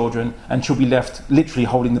her children, and she'll be left literally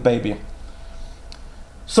holding the baby.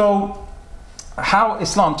 So, how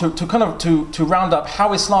Islam to round up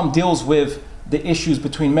how Islam deals with the issues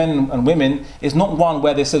between men and women is not one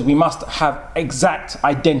where they says we must have exact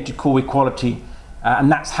identical equality,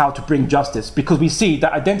 and that's how to bring justice, because we see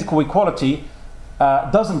that identical equality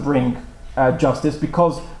doesn't bring justice,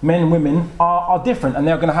 because men and women are different, and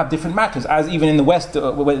they're going to have different matters, as even in the West,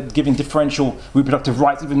 we're giving differential reproductive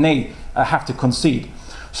rights, even they have to concede.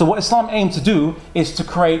 So what Islam aims to do is to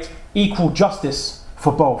create equal justice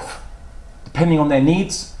for both, depending on their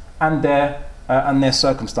needs and their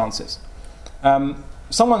circumstances.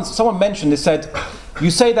 Someone mentioned, they said, you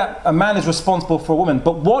say that a man is responsible for a woman,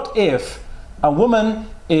 but what if a woman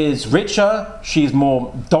is richer, she's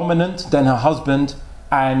more dominant than her husband,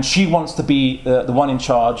 and she wants to be the one in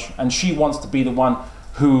charge, and she wants to be the one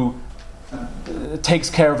who takes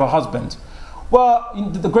care of her husband?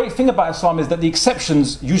 Well, the great thing about Islam is that the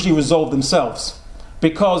exceptions usually resolve themselves.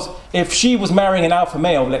 Because if she was marrying an alpha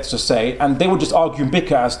male, let's just say, and they would just argue and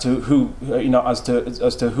bicker as to who, as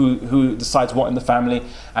to who decides what in the family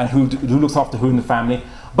and who looks after who in the family.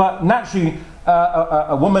 But naturally,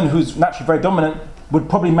 a woman who's naturally very dominant would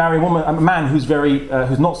probably marry a man who's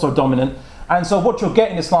not so dominant. And so what you'll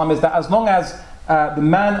get in Islam is that as long as the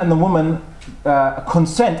man and the woman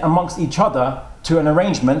consent amongst each other to an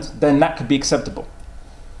arrangement, then that could be acceptable.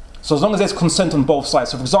 So as long as there's consent on both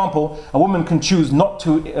sides. So for example, a woman can choose not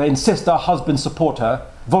to insist that her husband support her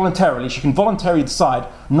voluntarily. She can voluntarily decide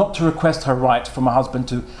not to request her right from her husband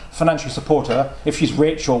to financially support her if she's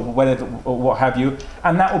rich or whatever, or what have you.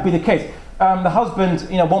 And that will be the case. The husband,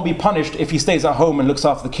 won't be punished if he stays at home and looks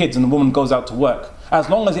after the kids and the woman goes out to work,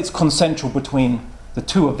 as long as it's consensual between the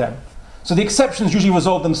two of them. So the exceptions usually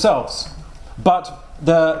resolve themselves. But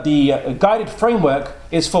the guided framework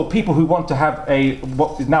is for people who want to have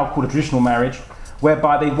what is now called a traditional marriage,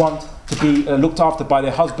 whereby they want to be looked after by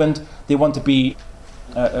their husband, they want to be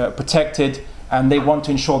protected, and they want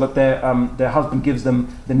to ensure that their husband gives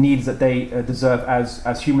them the needs that they deserve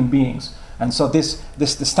as human beings. And so the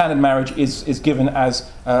standard marriage is given as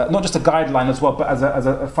not just a guideline as well, but as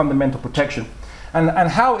a fundamental protection. And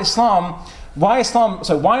how Islam. Why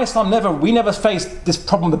Islam we never faced this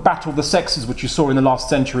problem, the battle of the sexes, which you saw in the last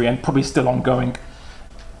century and probably still ongoing.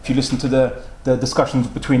 If you listen to the discussions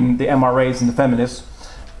between the MRAs and the feminists,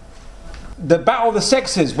 the battle of the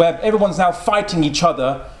sexes, where everyone's now fighting each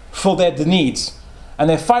other for their needs, and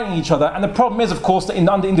they're fighting each other. And the problem is, of course, that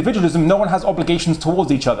under individualism, no one has obligations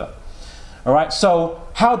towards each other. All right. So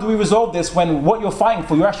how do we resolve this when what you're fighting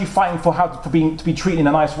for, you're actually fighting for to be treated in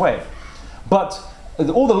a nice way, but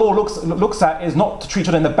all the law looks at is not to treat each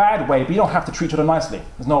other in a bad way, but you don't have to treat each other nicely.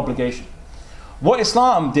 There's no obligation. What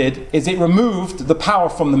Islam did is it removed the power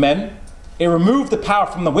from the men, it removed the power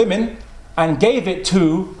from the women, and gave it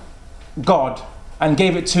to God, and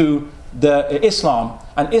gave it to Islam.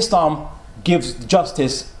 And Islam gives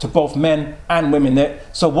justice to both men and women.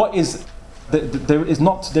 So what is there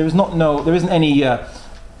isn't any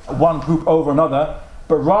one group over another,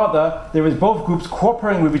 but rather there is both groups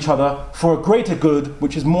cooperating with each other for a greater good,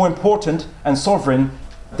 which is more important and sovereign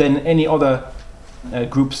than any other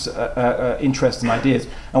group's interests and ideas.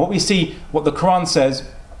 And what we see, what the Quran says,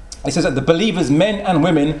 it says that the believers, men and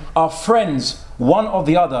women, are friends one of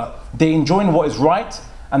the other. They enjoin what is right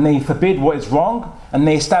and they forbid what is wrong, and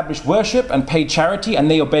they establish worship and pay charity, and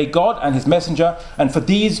they obey God and His Messenger, and for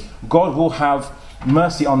these God will have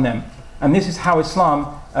mercy on them. And this is how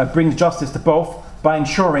Islam brings justice to both, by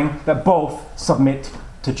ensuring that both submit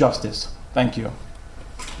to justice. Thank you.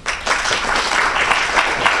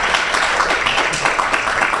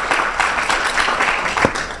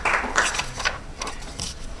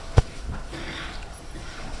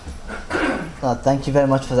 Thank you very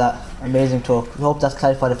much for that amazing talk. We hope that's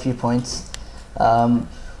clarified a few points.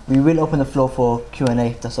 We will open the floor for Q&A,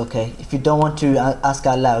 if that's okay. If you don't want to ask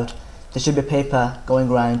out loud, there should be a paper going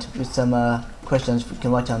around with some questions you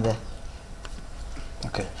can write down there.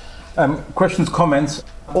 Okay. Questions, comments,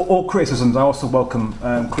 or criticisms. I also welcome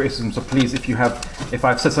criticism. So please, if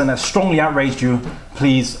I've said something that strongly outraged you,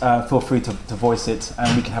 please feel free to voice it,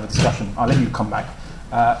 and we can have a discussion. I'll let you come back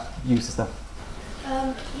You, sister.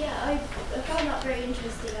 Yeah, I found that very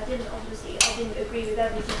interesting. I didn't agree with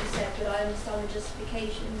everything you said, but I understand the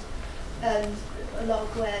justifications, and a lot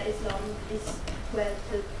of where Islam is, where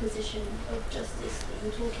the position of justice that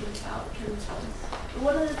you're talking about comes from. But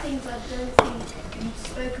one of the things I don't think you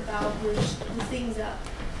spoke about was the things that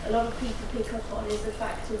a lot of people pick up on is the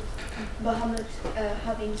fact of Muhammad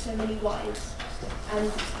having so many wives, and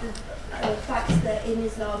the fact that in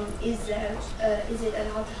Islam is it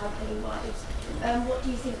allowed to have many wives? What do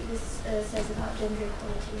you think this says about gender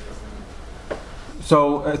equality in Islam?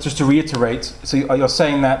 So just to reiterate, so you're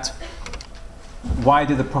saying that why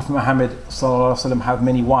did the Prophet Muhammad ﷺ have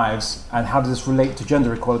many wives, and how does this relate to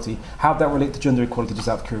gender equality? How would that relate to gender equality? Just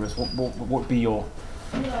out of curious, what would be your?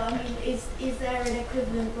 No, I mean, is there an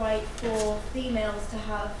equivalent right for females to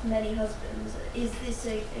have many husbands? Is this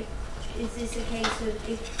a case of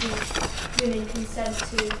if the women consent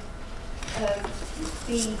to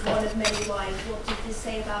being one of many wives, what does this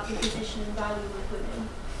say about the position and value of women?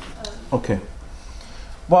 Okay.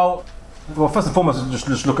 Well, first and foremost,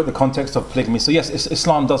 just look at the context of polygamy. So yes,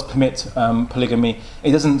 Islam does permit polygamy.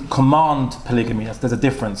 It doesn't command polygamy. There's a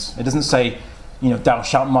difference. It doesn't say, thou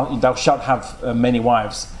shalt have many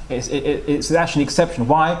wives. It's actually an exception.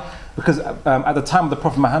 Why? Because at the time of the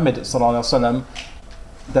Prophet Muhammad ﷺ,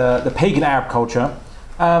 the pagan Arab culture,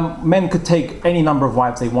 men could take any number of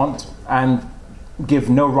wives they want and give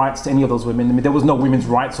no rights to any of those women. I mean, there was no women's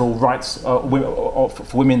rights or rights for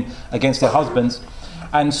women against their husbands.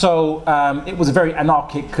 And so it was a very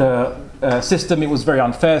anarchic system. It was a very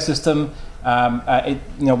unfair system.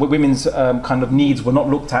 Women's kind of needs were not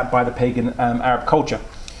looked at by the pagan Arab culture.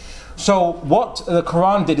 So what the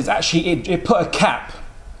Quran did is actually it put a cap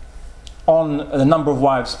on the number of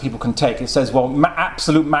wives people can take. It says, well,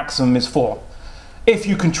 absolute maximum is 4, if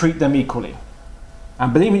you can treat them equally.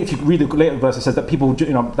 And believe me, if you read the later verse, it says that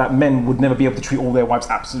that men would never be able to treat all their wives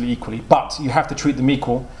absolutely equally, but you have to treat them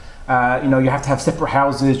equal. You have to have separate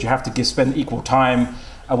houses. You have to spend equal time.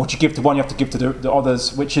 What you give to one, you have to give to the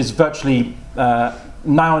others, which is virtually nigh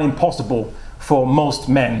on impossible for most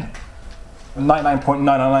men,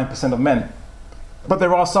 99.999% of men. But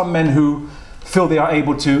there are some men who feel they are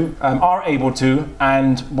able to,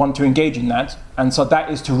 and want to engage in that. And so that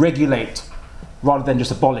is to regulate rather than just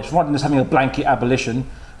abolish, rather than just having a blanket abolition.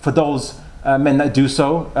 For those men that do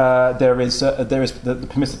so, there is the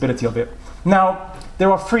permissibility of it. Now,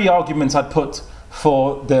 there are 3 arguments I'd put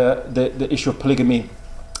for the issue of polygamy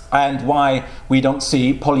and why we don't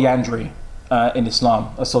see polyandry in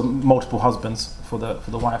Islam, so multiple husbands for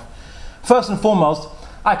the wife. First and foremost,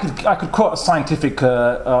 I could quote a scientific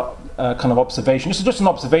kind of observation. This is just an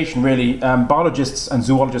observation, really. Biologists and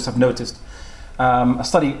zoologists have noticed the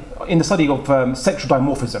study of sexual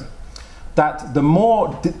dimorphism, that the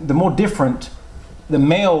more different the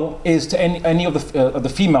male is to any of the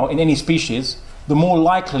female in any species, the more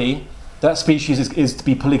likely that species is to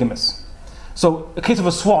be polygamous. So, in the case of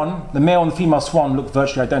a swan, the male and the female swan look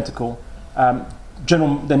virtually identical, then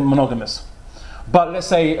monogamous. But let's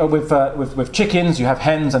say with chickens, you have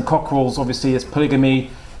hens and cockerels. Obviously, it's polygamy.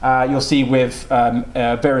 You'll see with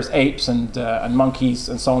various apes and monkeys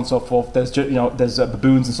and so on and so forth. There's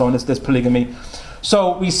baboons and so on. There's polygamy.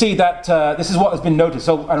 So we see that this is what has been noticed.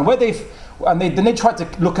 So then they tried to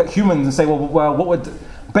look at humans and say, well, what would,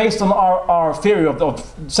 based on our theory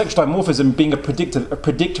of sexual dimorphism being a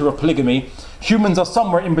predictor of polygamy, humans are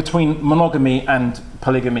somewhere in between monogamy and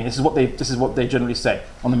polygamy. This is what they generally say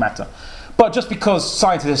on the matter. But just because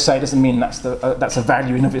scientists say doesn't mean that's a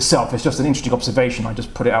value in of itself. It's just an interesting observation. I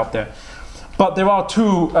just put it out there. But there are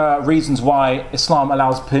 2 reasons why Islam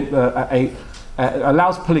allows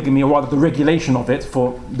polygamy, or rather the regulation of it,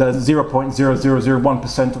 for the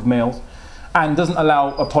 0.0001% of males, and doesn't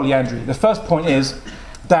allow a polyandry. The first point is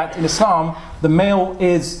that in Islam, the male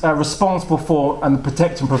is responsible for and the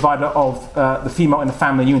protector and provider of the female in the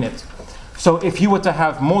family unit. So if you were to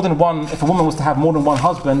have more than one, if a woman was to have more than one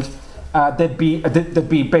husband, there'd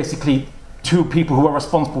be basically 2 people who are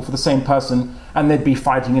responsible for the same person, and they'd be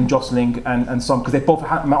fighting and jostling and so on, because they both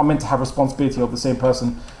are meant to have responsibility of the same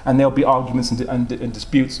person, and there'll be arguments and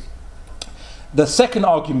disputes. The second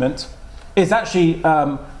argument is actually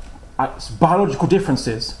biological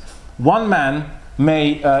differences. One man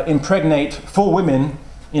may impregnate 4 women,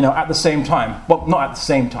 at the same time. Well, not at the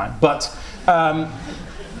same time, but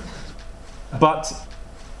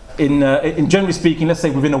in generally speaking, let's say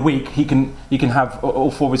within a week, he can have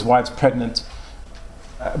all 4 of his wives pregnant.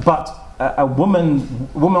 But a woman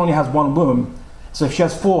only has one womb, so if she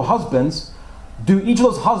has 4 husbands, do each of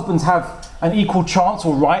those husbands have an equal chance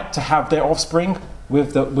or right to have their offspring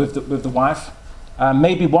with the wife?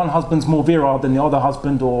 Maybe one husband's more virile than the other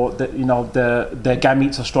husband, or that, you know, their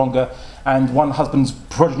gametes are stronger, and one husband's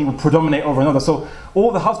progeny will predominate over another. So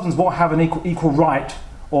all the husbands won't have an equal right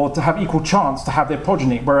or to have equal chance to have their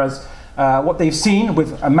progeny. Whereas what they've seen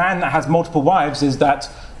with a man that has multiple wives is that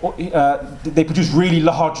they produce really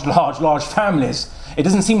large families. It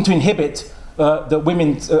doesn't seem to inhibit the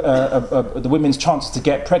women's chances to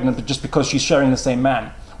get pregnant just because she's sharing the same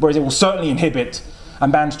man. Whereas it will certainly inhibit a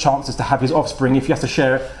man's chances to have his offspring if he has to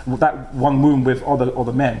share that one womb with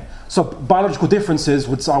other men. So biological differences,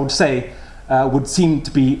 I would say, would seem to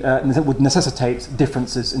be would necessitate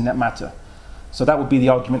differences in that matter. So that would be the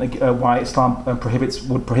argument why Islam would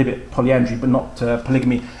prohibit polyandry but not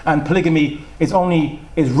polygamy. And polygamy is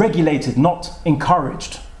regulated, not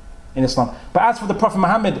encouraged in Islam. But as for the Prophet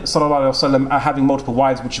Muhammad sallallahu alaihi wasallam having multiple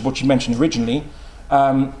wives, which is what you mentioned originally,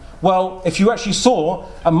 well, if you actually saw,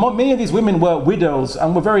 many of these women were widows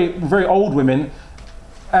and were very old women,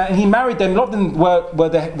 and he married them. A lot of them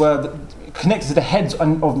were connected to the heads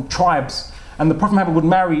of tribes, and the Prophet Muhammad would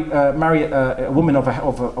marry a woman of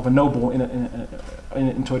a noble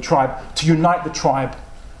into a tribe to unite the tribe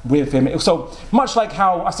with him. So much like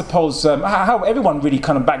how, I suppose, how everyone really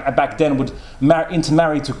kind of back then would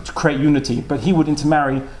intermarry to create unity, but he would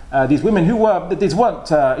intermarry these women who weren't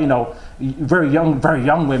you know, very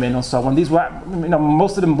young women or so on. These were, you know,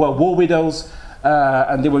 most of them were war widows,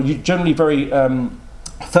 and they were generally very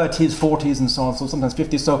 30s, 40s, and so on, so sometimes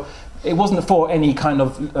 50s. So it wasn't for any kind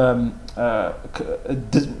of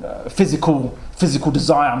physical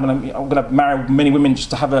desire. I'm gonna marry many women just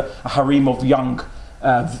to have a harem of young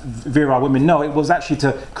virile women. No, it was actually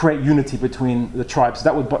to create unity between the tribes. So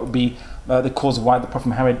that would be the cause of why the Prophet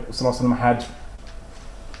Muhammad sallallahu alaihi wasallam had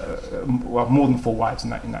more than 4 wives in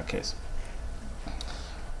that case.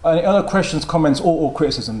 Any other questions, comments, or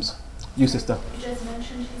criticisms? You, sister. You just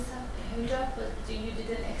mentioned hijab, but you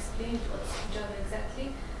didn't explain what's hijab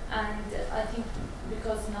exactly. And I think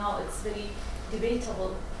because now it's very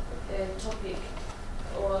debatable topic,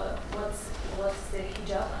 or what's the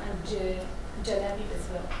hijab and jalabi as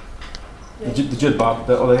well. The jilbab,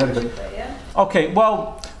 or the head. Yeah. Okay,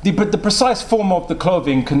 well, the precise form of the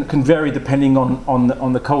clothing can vary depending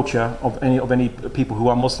on the culture of any people who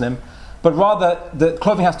are Muslim, but rather the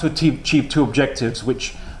clothing has to achieve 2 objectives,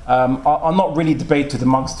 which are not really debated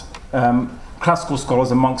amongst classical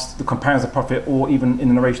scholars, amongst the companions of the Prophet, or even in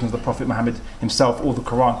the narrations of the Prophet Muhammad himself or the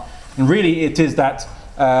Quran. And really, it is that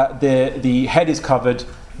the head is covered,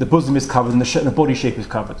 the bosom is covered, and the body shape is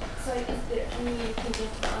covered. So is there anything to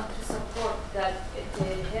support that the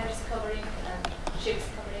hair is covering and shape is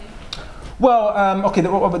covering? Well, okay.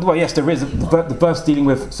 Well, yes, there is the verse dealing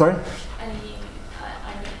with. Sorry. And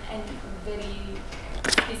very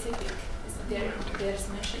specific. There's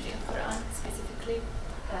mentioned in Quran specifically.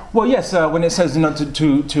 Well, yes. When it says, you know,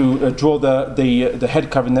 to draw the head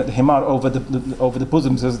covering, the himar over the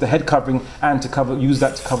bosoms, as the head covering, and to use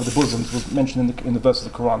that to cover the bosoms, was mentioned in the verse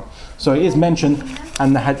of the Quran. So it is mentioned,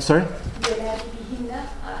 and the head. Sorry. I don't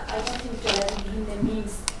think jalabihinna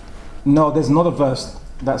means. No, there's another verse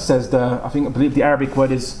that says I believe the Arabic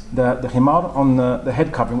word is the himar on the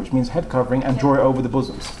head covering, which means head covering, and draw it over the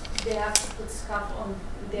bosoms. They have to put scarf on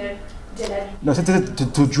their jalabi. No, so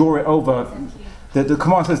to draw it over. The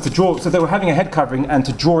command says to draw, so they were having a head covering and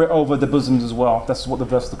to draw it over the bosoms as well. That's what the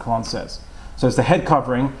verse of the Quran says. So it's the head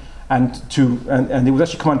covering, and it was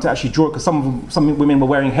actually commanded to actually draw it, because some women were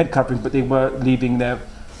wearing head covering, but they were leaving their,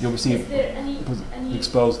 you obviously, is there any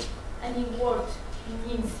exposed. Any word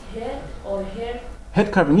means head or hair?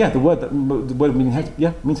 Head covering, yeah. The word meaning head,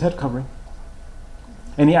 yeah, means head covering.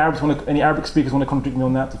 Any Arabic speakers want to contradict me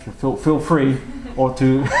on that? If you feel free, or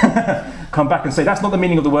to come back and say that's not the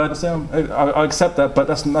meaning of the word. Say I accept that, but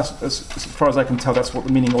that's as far as I can tell, that's what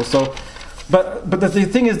the meaning was. So, but the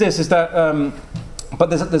thing is this: is that but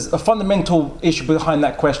there's a fundamental issue behind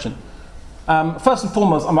that question. First and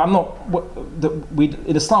foremost,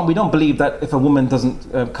 in Islam we don't believe that if a woman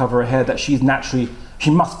doesn't cover her hair that she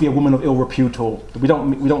must be a woman of ill repute, or we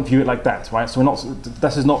don't view it like that, right? So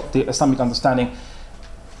this is not the Islamic understanding.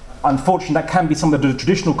 Unfortunately, that can be some of the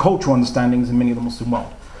traditional cultural understandings in many of the Muslim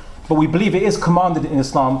world. But we believe it is commanded in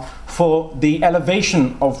Islam for the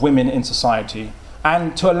elevation of women in society,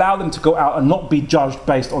 and to allow them to go out and not be judged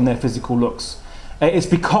based on their physical looks. It's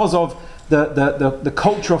because of the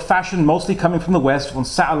culture of fashion, mostly coming from the West, on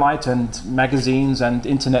satellite and magazines and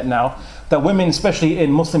internet now, that women, especially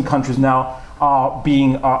in Muslim countries now, are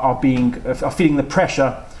feeling the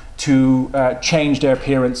pressure to change their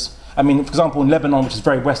appearance. I mean, for example, in Lebanon, which is a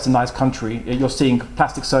very westernized country, you're seeing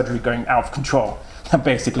plastic surgery going out of control,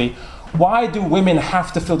 basically. Why do women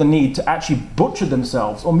have to feel the need to actually butcher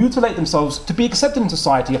themselves or mutilate themselves to be accepted in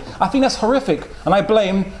society? I think that's horrific, and I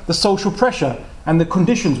blame the social pressure and the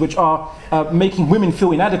conditions which are making women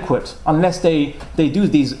feel inadequate unless they do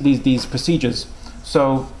these procedures.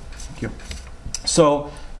 So, thank you.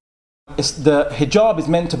 So, the hijab is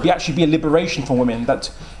meant to actually be a liberation for women.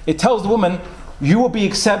 That it tells the woman, you will be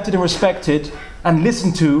accepted and respected and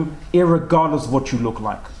listened to irregardless of what you look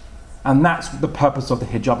like. And that's the purpose of the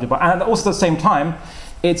hijab. And also at the same time,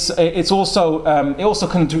 it also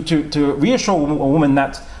can to reassure a woman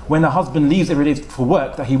that when her husband leaves every day for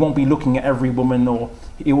work, that he won't be looking at every woman, or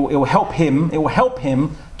it will help him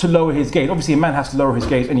to lower his gaze. Obviously, a man has to lower his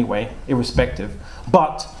gaze anyway, irrespective.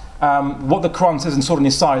 But what the Quran says in Surah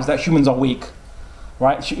Nisa is that humans are weak,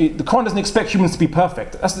 right? The Quran doesn't expect humans to be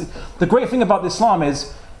perfect. That's the great thing about Islam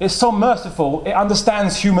is it's so merciful. It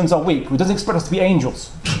understands humans are weak. It doesn't expect us to be angels.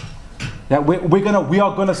 Yeah, we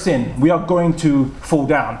are gonna sin. We are going to fall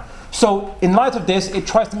down. So in light of this, it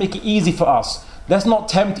tries to make it easy for us. Let's not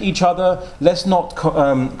tempt each other. Let's not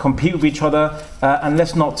compete with each other, and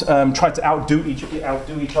let's not try to outdo each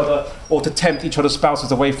other or to tempt each other's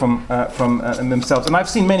spouses away from themselves. And I've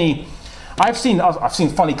seen funny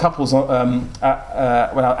couples when I'm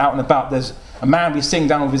out and about. There's a man be sitting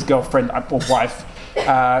down with his girlfriend or wife,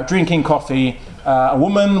 drinking coffee. A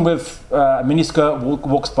woman with a miniskirt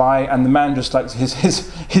walks by, and the man just like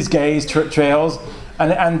his gaze trails,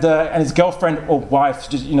 and his girlfriend or wife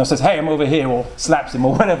just says, "Hey, I'm over here," or slaps him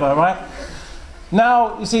or whatever, right?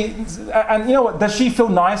 Now you see, and you know what? Does she feel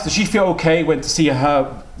nice? Does she feel okay when to see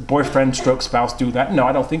her boyfriend stroke spouse do that? No,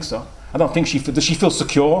 I don't think so. I don't think does she feel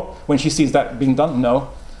secure when she sees that being done? No.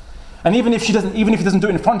 And even if he doesn't do it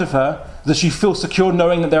in front of her, does she feel secure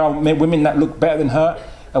knowing that there are women that look better than her?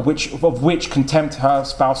 Of which can tempt her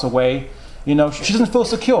spouse away? She doesn't feel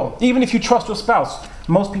secure. Even if you trust your spouse,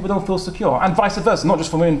 most people don't feel secure, and vice versa, not just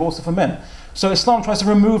for women but also for men. So Islam tries to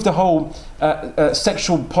remove the whole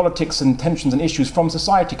sexual politics and tensions and issues from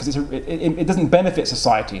society, because it doesn't benefit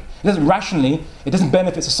society. It doesn't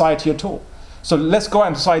benefit society at all. So let's go out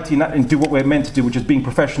in society and do what we're meant to do, which is being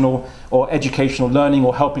professional or educational, learning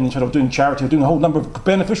or helping each other, or doing charity, or doing a whole number of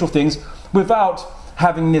beneficial things without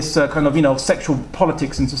having this sexual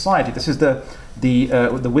politics in society. This is the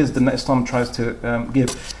wisdom that Islam tries to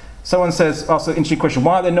give. Someone says, also interesting question,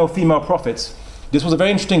 why are there no female prophets? This was a very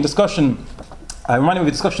interesting discussion. Reminding me of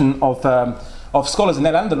a discussion of scholars in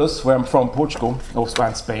Al Andalus, where I'm from, Portugal,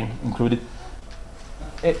 and Spain included.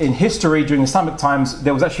 In history, during Islamic times,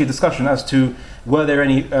 there was actually a discussion as to were there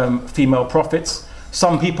any female prophets.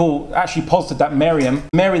 Some people actually posited that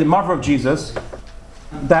Mary, the mother of Jesus,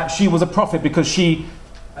 that she was a prophet because she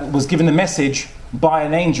was given a message by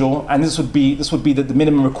an angel, and this would be the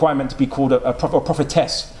minimum requirement to be called a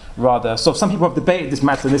prophetess, rather. So some people have debated this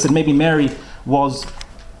matter. They said maybe Mary was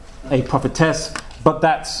a prophetess, but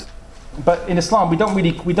in Islam we don't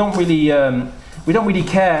really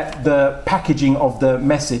care the packaging of the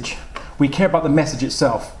message. We care about the message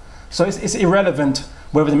itself. So it's irrelevant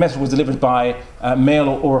whether the message was delivered by a male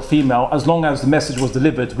or a female, as long as the message was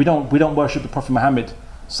delivered. We don't worship the Prophet Muhammad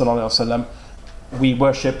sallallahu alaihi wasallam. We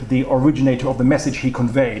worship the originator of the message he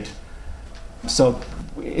conveyed. So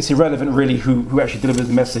it's irrelevant really who actually delivers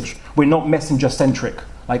the message. We're not messenger centric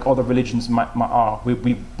like other religions are.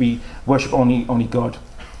 We worship only God.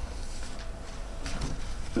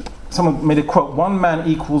 Someone made a quote, one man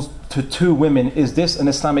equals to two women. Is this an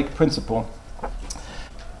Islamic principle?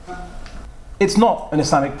 It's not an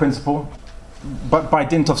Islamic principle, but by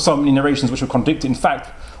dint of so many narrations which are contradicted. In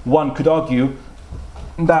fact, one could argue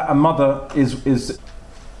that a mother is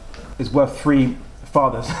worth three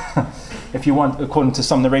fathers. If you want, according to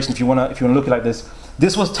some narrations, if you want to look at it like this.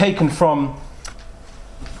 This was taken from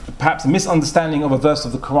perhaps a misunderstanding of a verse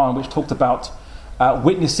of the Quran which talked about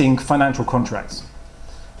witnessing financial contracts.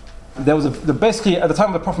 There was basically at the time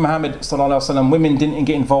of the Prophet Muhammad sallallahu alaihi wasallam, women didn't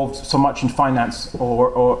get involved so much in finance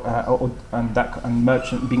and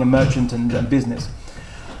being a merchant and business.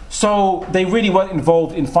 So they really weren't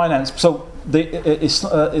involved in finance. So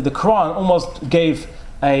the Quran almost gave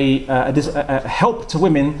a help to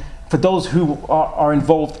women for those who are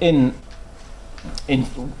involved in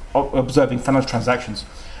observing financial transactions.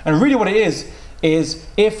 And really what it is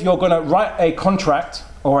if you're going to write a contract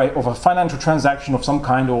of a financial transaction of some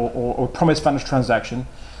kind or promised financial transaction,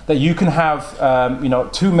 that you can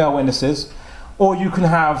have two male witnesses, or you can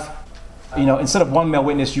have instead of one male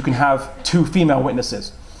witness you can have two female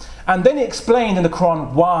witnesses. And then he explained in the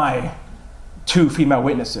Quran why two female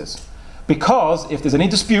witnesses, because if there's any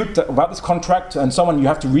dispute about this contract and someone, you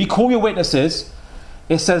have to recall your witnesses.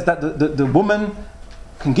 It says that the woman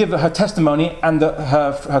can give her testimony, and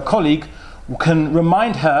her colleague can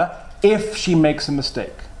remind her if she makes a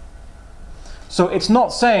mistake. So it's not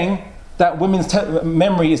saying that women's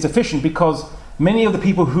memory is deficient, because many of the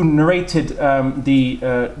people who narrated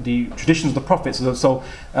the traditions of the prophets, so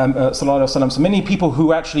many people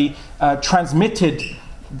who actually transmitted,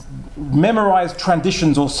 memorized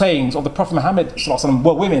traditions or sayings of the Prophet Muhammad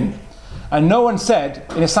were women. And no one said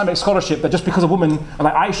in Islamic scholarship that just because a woman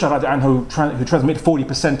like Aisha who transmitted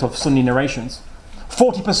 40% of Sunni narrations,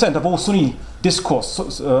 40% of all Sunni discourse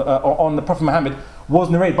on the Prophet Muhammad was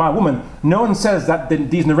narrated by a woman. No one says that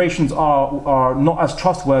these narrations are not as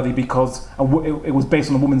trustworthy because it was based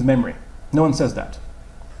on a woman's memory. No one says that.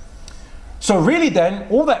 So really then,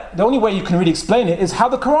 the only way you can really explain it is how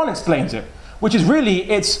the Quran explains it, which is really,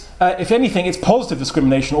 if anything, it's positive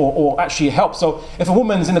discrimination or actually help. So if a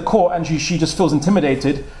woman's in the court and she just feels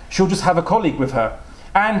intimidated, she'll just have a colleague with her.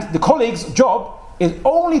 And the colleague's job is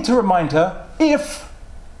only to remind her if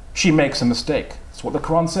she makes a mistake. That's what the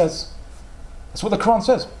Quran says. That's what the Quran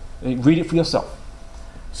says. Read it for yourself.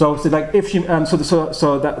 So like if she,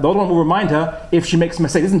 so that the other one will remind her if she makes a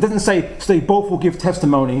mistake. It doesn't say so they both will give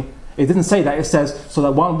testimony. It didn't say that. It says so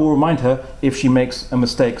that one will remind her if she makes a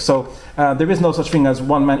mistake. So there is no such thing as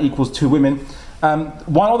one man equals two women.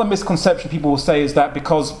 One other misconception people will say is that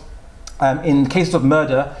because in cases of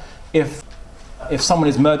murder, if someone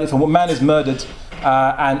is murdered, if a man is murdered,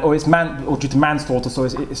 or due to manslaughter, so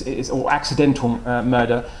it's or accidental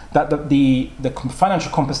murder, that the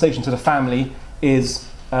financial compensation to the family is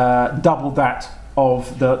double that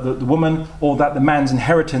of the woman, or that the man's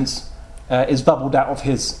inheritance is double that of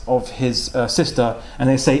his sister. And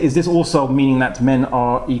they say, is this also meaning that men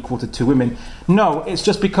are equal to two women? No, it's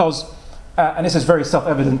just because, and this is very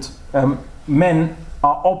self-evident, men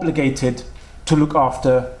are obligated to look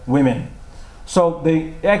after women. So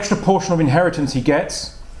the extra portion of inheritance he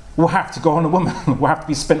gets will have to go on a woman, will have to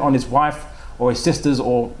be spent on his wife or his sisters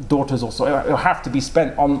or daughters, or so. It'll have to be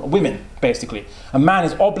spent on women, basically. A man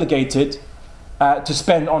is obligated to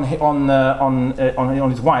spend on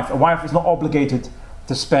his wife. A wife is not obligated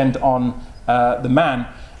to spend on the man.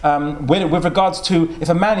 With regards to if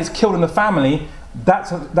a man is killed in the family,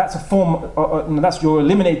 that's a form. You're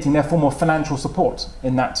eliminating their form of financial support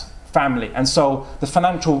in that family, and so the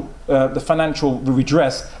financial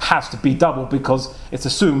redress has to be double, because it's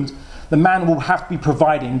assumed the man will have to be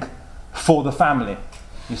providing for the family.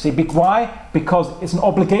 You see, why? Because it's an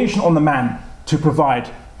obligation on the man to provide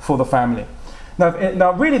for the family.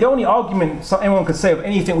 Now, really, the only argument anyone could say of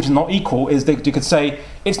anything which is not equal is you could say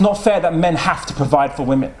it's not fair that men have to provide for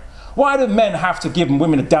women. Why do men have to give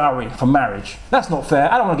women a dowry for marriage? That's not fair.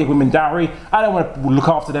 I don't want to give women dowry. I don't want to look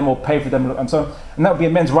after them or pay for them. And that would be a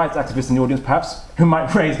men's rights activist in the audience, perhaps, who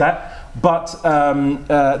might raise that. But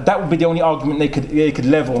that would be the only argument they could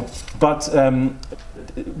level. But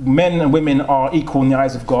men and women are equal in the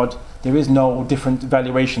eyes of God. There is no different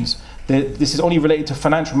valuations. This is only related to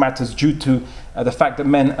financial matters due to the fact that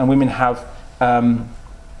men and women have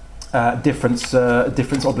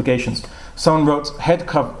different obligations. Someone wrote, head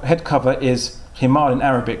cover is himar in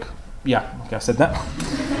Arabic. Yeah, okay, I said that.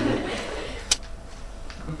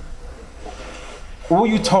 All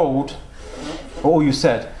you told, or all you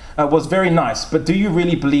said, was very nice, but do you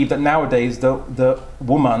really believe that nowadays the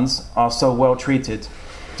womans are so well treated?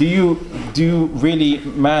 Do you really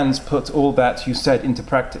mans put all that you said into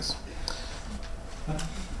practice?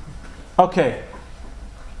 Okay.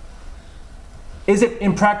 Is it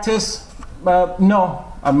in practice? No,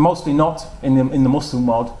 mostly not in the Muslim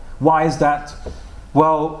world. Why is that?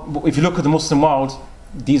 Well, if you look at the Muslim world,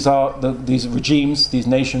 these regimes, these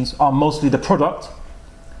nations are mostly the product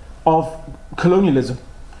of colonialism.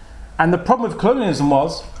 And the problem with colonialism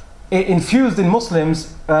was it infused in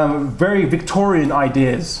Muslims very Victorian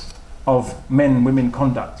ideas of men and women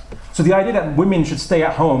conduct. So the idea that women should stay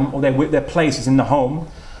at home, or their place is in the home,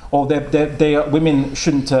 or women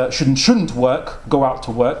shouldn't work, go out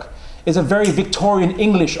to work, is a very Victorian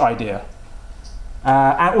English idea,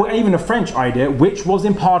 or even a French idea, which was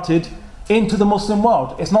imparted into the Muslim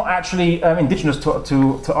world. It's not actually indigenous to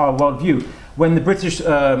our worldview. When the British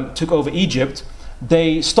took over Egypt,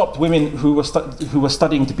 they stopped women who were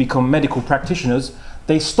studying to become medical practitioners.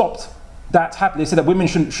 They stopped that happening. They said that women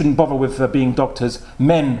shouldn't bother with being doctors.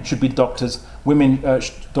 Men should be doctors. Women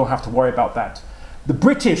don't have to worry about that. The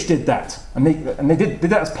British did that, and they did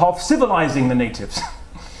that as part of civilizing the natives.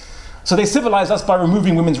 So they civilized us by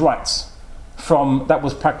removing women's rights from that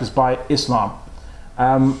was practiced by Islam.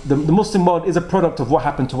 The Muslim world is a product of what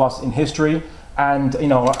happened to us in history, and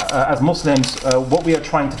as Muslims, what we are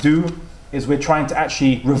trying to do is we're trying to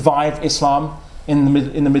actually revive Islam in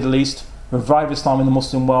the Middle East. revive Islam in the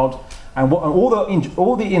Muslim world. And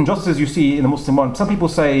all the injustices you see in the Muslim world, some people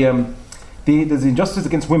say there's injustice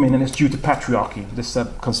against women and it's due to patriarchy, this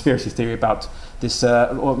conspiracy theory about this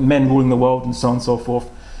men ruling the world and so on and so forth.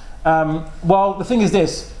 Well, the thing is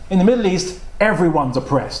this, in the Middle East, everyone's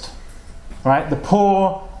oppressed, right? The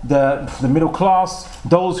poor, the middle class,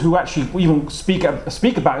 those who actually even speak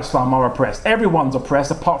about Islam are oppressed. Everyone's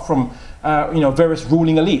oppressed apart from various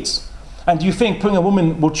ruling elites. And do you think putting a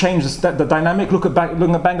woman will change the dynamic? Looking at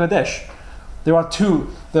Bangladesh. There are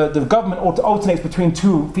the government alternates between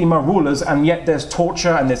two female rulers, and yet there's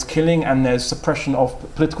torture and there's killing and there's suppression of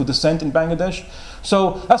political dissent in Bangladesh.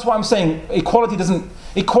 So that's why I'm saying equality doesn't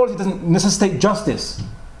necessitate justice.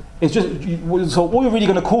 It's just, so all you're really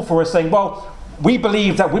going to call for is saying, well, we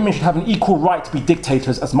believe that women should have an equal right to be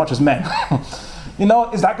dictators as much as men.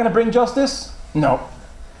 Is that going to bring justice? No.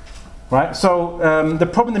 Right? So the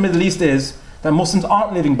problem in the Middle East is that Muslims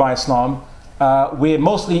aren't living by Islam. We're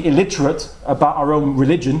mostly illiterate about our own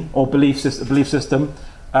religion or belief system.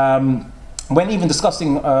 When even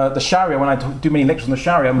discussing the Sharia, when I do many lectures on the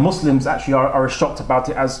Sharia, Muslims actually are as shocked about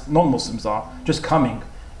it as non-Muslims are, just coming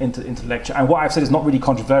into lecture. And what I've said is not really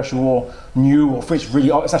controversial or new or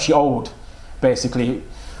it's actually old, basically.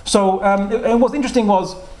 So and what's interesting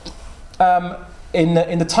was in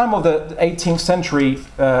the time of the 18th century,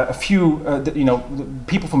 a few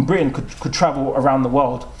people from Britain could travel around the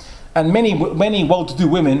world, and many well-to-do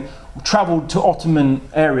women travelled to Ottoman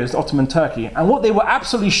areas, Ottoman Turkey. And what they were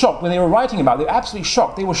absolutely shocked when they were writing about, they were absolutely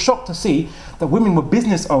shocked. They were shocked to see that women were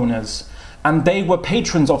business owners, and they were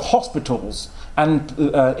patrons of hospitals and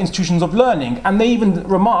institutions of learning. And they even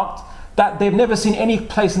remarked that they've never seen any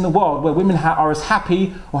place in the world where women are as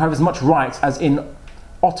happy or have as much rights as in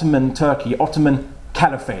Ottoman Turkey, Ottoman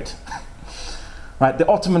Caliphate. Right, the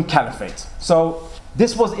Ottoman Caliphate. So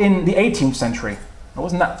this was in the 18th century. It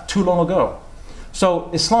wasn't that too long ago. So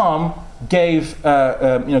Islam gave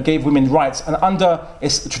women rights, and under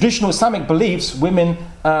traditional Islamic beliefs, women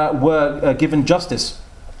were given justice.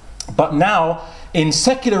 But now, in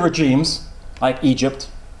secular regimes like Egypt,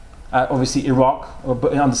 obviously Iraq,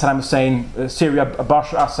 under Saddam Hussein, Syria,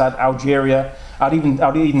 Bashar al-Assad, Algeria, I'd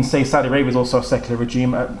even say Saudi Arabia is also a secular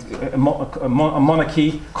regime, a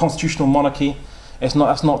monarchy, constitutional monarchy. That's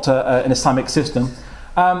not an Islamic system.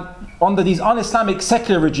 Under these un-Islamic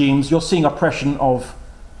secular regimes, you're seeing oppression of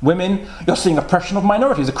women. You're seeing oppression of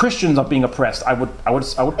minorities. The Christians are being oppressed. I would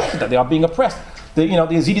say that they are being oppressed. The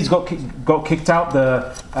Yazidis got kicked out.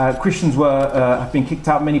 The Christians have been kicked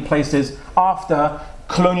out in many places after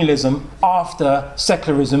colonialism, after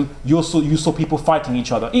secularism. You saw people fighting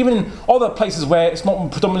each other. Even in other places where it's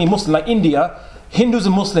not predominantly Muslim, like India, Hindus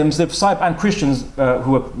and Muslims live and Christians,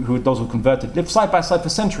 who those who converted, live side by side for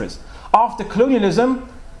centuries. After colonialism,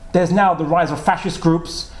 there's now the rise of fascist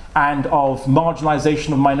groups and of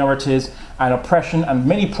marginalization of minorities and oppression and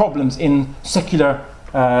many problems in secular,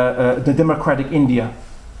 the democratic India.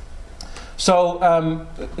 So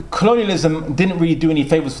colonialism didn't really do any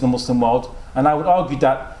favors for the Muslim world, and I would argue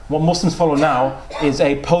that what Muslims follow now is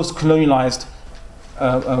a post-colonialized,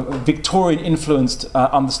 Victorian-influenced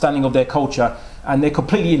understanding of their culture, and they're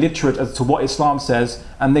completely illiterate as to what Islam says,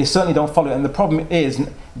 and they certainly don't follow it. And the problem is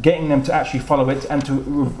getting them to actually follow it and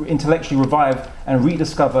to intellectually revive and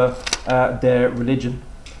rediscover their religion.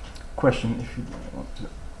 Question, if you want to.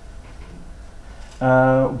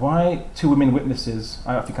 Why two women witnesses?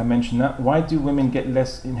 I think I mentioned that. Why do women get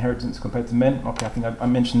less inheritance compared to men? Okay, I think I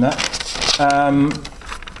mentioned that.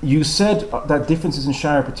 You said that differences in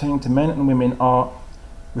Sharia pertaining to men and women are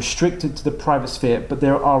restricted to the private sphere, but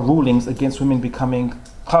there are rulings against women becoming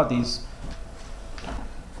qadis.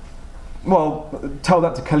 Well, tell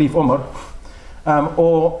that to Caliph Umar.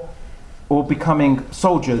 Or becoming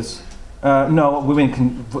soldiers. No, women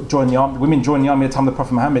can join the army. Women joined the army at the time of the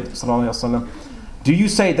Prophet Muhammad sallallahu alaihi wasallam. Do you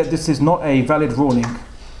say that this is not a valid ruling?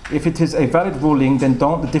 If it is a valid ruling, then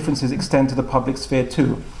don't the differences extend to the public sphere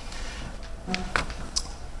too?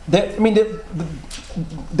 The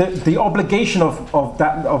obligation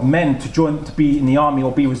of men to be in the army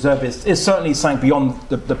or be reservists is certainly something beyond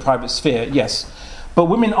the private sphere, yes. But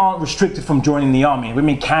women aren't restricted from joining the army.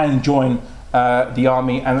 Women can join the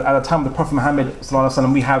army, and at the time of the Prophet Muhammad sallallahu alaihi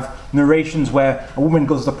wasallam, we have narrations where a woman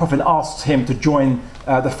goes to the Prophet and asks him to join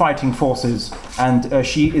the fighting forces, and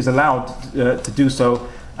she is allowed to do so.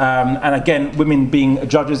 And again, women being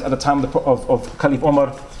judges at the time of Caliph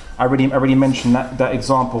Umar, I already mentioned that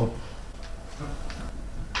example.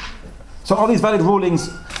 So are these valid rulings?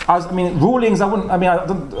 Rulings.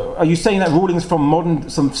 Are you saying that rulings from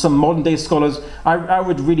some modern day scholars? I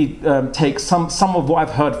would really take some of what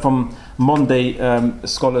I've heard from modern day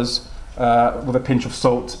scholars with a pinch of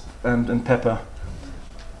salt. and pepper.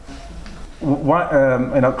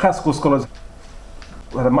 Why, classical scholars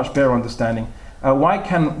had a much better understanding. Why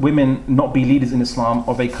can women not be leaders in Islam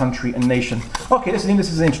of a country and nation? Okay, this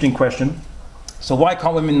is an interesting question. So why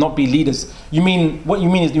can't women not be leaders? You mean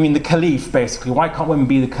the caliph, basically? Why can't women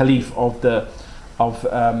be the caliph of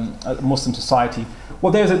Muslim society?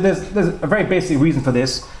 Well, there's a very basic reason for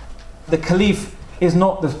this. The caliph is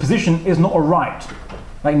not, the position is not a right.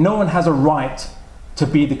 Like, no one has a right to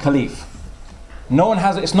be the caliph. No one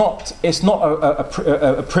has, it's not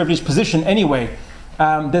a privileged position anyway.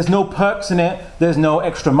 There's no perks in it. There's no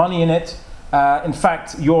extra money in it. In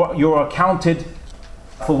fact, you're accounted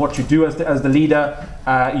for what you do as the leader.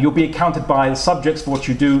 You'll be accounted by the subjects for what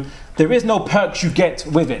you do. There is no perks you get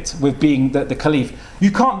with it, with being the caliph.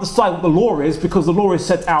 You can't decide what the law is because the law is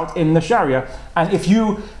set out in the Sharia. And if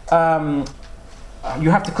you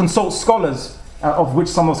have to consult scholars, of which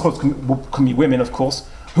some of the scholars can be women, of course,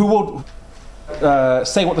 who will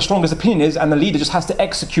say what the strongest opinion is, and the leader just has to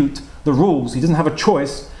execute the rules. He doesn't have a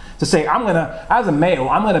choice to say, as a male,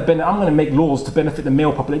 I'm gonna make laws to benefit the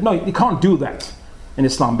male population. No, you can't do that in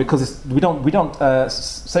Islam, because we don't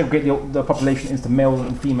segregate the population into male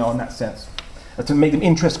and female in that sense. To make them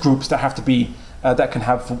interest groups that have to be that can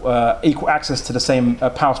have equal access to the same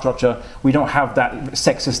power structure. We don't have that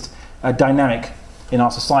sexist dynamic in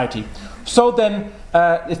our society. So then,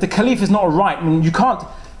 if the caliph is not a right, I mean, you can't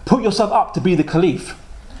put yourself up to be the caliph,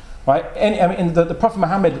 right? The Prophet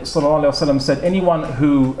Muhammad ﷺ said, anyone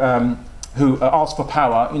who asks for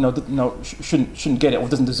power, shouldn't get it or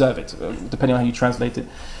doesn't deserve it, depending on how you translate it.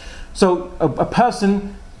 So a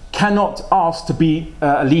person cannot ask to be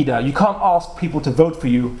a leader. You can't ask people to vote for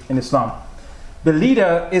you in Islam. The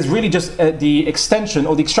leader is really just the extension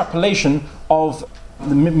or the extrapolation of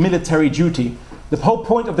the military duty. The whole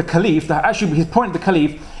point of the caliph, his point of the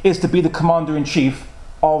caliph is to be the commander-in-chief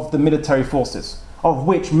of the military forces, of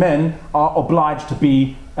which men are obliged to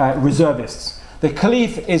be reservists. The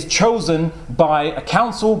caliph is chosen by a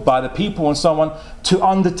council, by the people and so on, to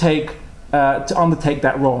undertake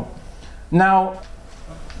that role. Now,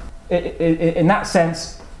 in that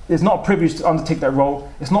sense, it's not a privilege to undertake that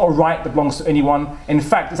role. It's not a right that belongs to anyone. In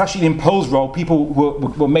fact, it's actually an imposed role. People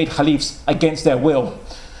were made caliphs against their will.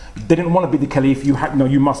 They didn't want to be the caliph.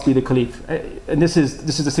 You must be the caliph. And this is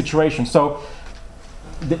the situation. So,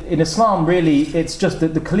 in Islam, really, it's just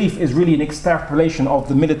that the caliph is really an extrapolation of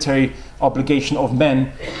the military obligation of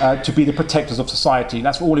men to be the protectors of society.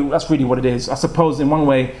 That's really what it is. I suppose in one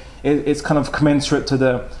way it's kind of commensurate to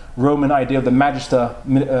the Roman idea of the magister,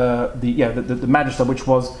 the magister, which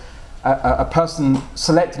was a person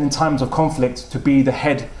selected in times of conflict to be the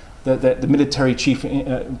head, the military chief,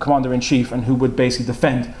 commander-in-chief, and who would basically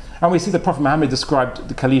defend. And we see the Prophet Muhammad described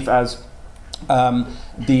the caliph as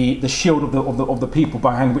the shield of the people,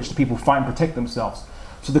 behind which the people fight and protect themselves.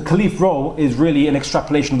 So the caliph role is really an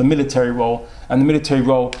extrapolation of the military role, and the military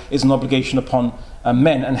role is an obligation upon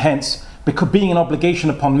men, and hence, because being an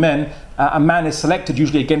obligation upon men, a man is selected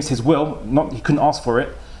usually against his will, he couldn't ask for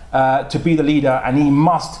it, to be the leader, and he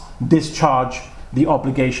must discharge the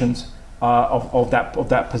obligations of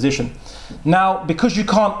that position. Now, because you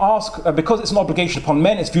can't ask, because it's an obligation upon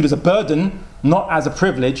men, it's viewed as a burden, not as a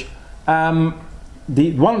privilege.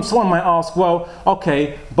 Someone might ask, well,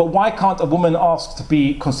 okay, but why can't a woman ask to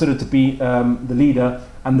be considered to be the leader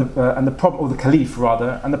and the problem, or the caliph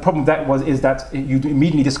rather? And the problem with that is that you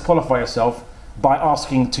immediately disqualify yourself by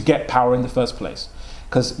asking to get power in the first place,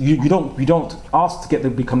 because you don't ask to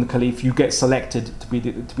become the caliph. You get selected to be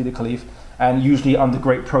the caliph, and usually under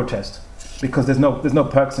great protest, because there's no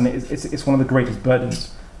perks in it. It's one of the greatest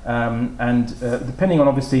burdens, and depending on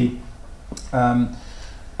obviously.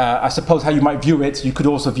 I suppose how you might view it, you could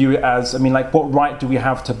also view it as, what right do we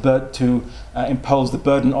have to impose the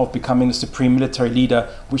burden of becoming the supreme military leader,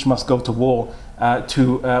 which must go to war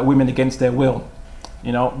to women against their will?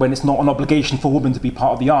 When it's not an obligation for women to be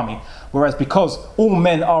part of the army. Whereas because all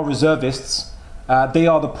men are reservists, they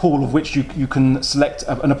are the pool of which you can select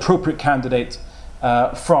an appropriate candidate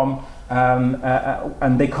from,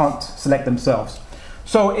 and they can't select themselves.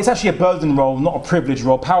 So it's actually a burden role, not a privilege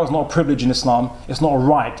role. Power is not a privilege in Islam. It's not a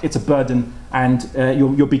right. It's a burden, and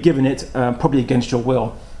you'll be given it probably against your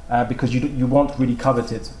will, because you won't really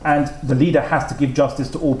covet it. And the leader has to give justice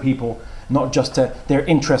to all people, not just to their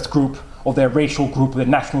interest group or their racial group or their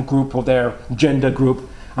national group or their gender group.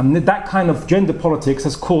 And that kind of gender politics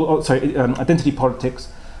has identity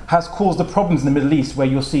politics has caused the problems in the Middle East, where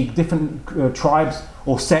you'll see different tribes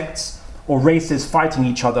or sects or races fighting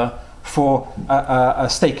each other for a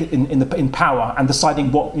stake in power and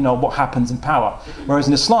deciding what happens in power. Whereas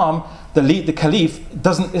in Islam, the caliph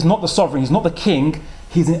is not the sovereign, he's not the king,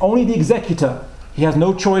 he's only the executor. He has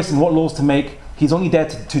no choice in what laws to make. He's only there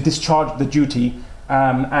to discharge the duty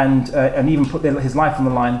and even put his life on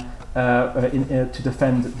the line to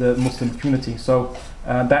defend the Muslim community. So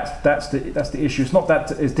that's the issue. It's not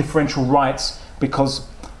that it's differential rights, because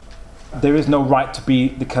there is no right to be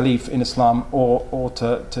the caliph in Islam, or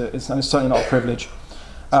it's certainly not a privilege.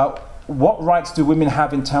 What rights do women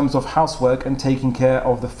have in terms of housework and taking care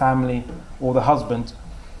of the family or the husband?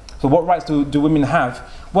 So what rights do women have?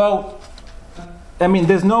 Well, I mean,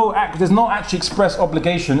 there's no actually express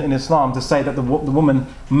obligation in Islam to say that the woman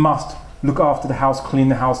must look after the house, clean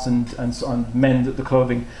the house, and mend the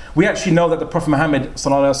clothing. We actually know that the Prophet Muhammad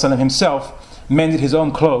ﷺ himself mended his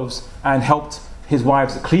own clothes and helped his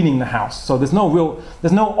wives cleaning the house. So there's no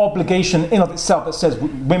obligation in of itself that says,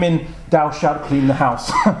 women, thou shalt clean the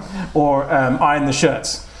house or iron the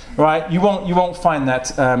shirts, right? You won't find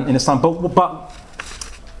that in Islam. But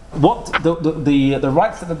what the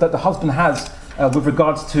rights that the husband has with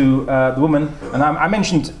regards to the woman, and I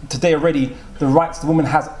mentioned today already the rights the woman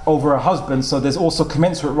has over her husband, so there's also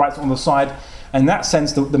commensurate rights on the side. In that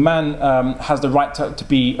sense, the man has the right to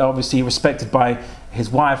be obviously respected by his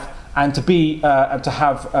wife, and to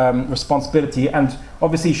have responsibility, and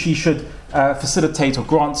obviously she should facilitate or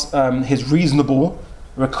grant his reasonable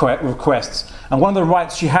requests. And one of the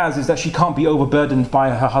rights she has is that she can't be overburdened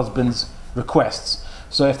by her husband's requests.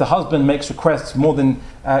 So if the husband makes requests more than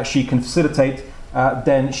she can facilitate,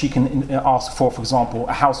 then she can ask for example,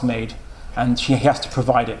 a housemaid, and he has to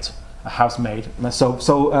provide it, a housemaid.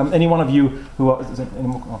 So any one of you who are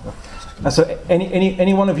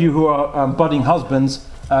any one of you who are budding husbands,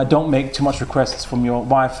 don't make too much requests from your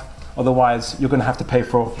wife, otherwise you're going to have to pay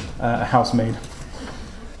for a housemaid.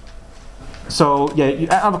 So yeah,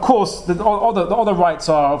 and of course the other rights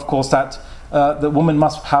are, of course, that the woman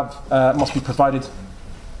must be provided.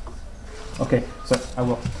 Okay, so I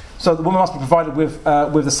will. So the woman must be provided with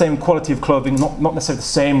the same quality of clothing, not necessarily the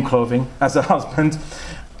same clothing as her husband,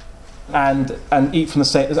 and eat from the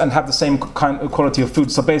same and have the same kind of quality of food.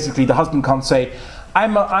 So basically, the husband can't say,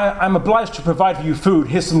 I'm obliged to provide for you food.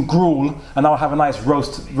 Here's some gruel, and I'll have a nice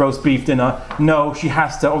roast beef dinner. No, she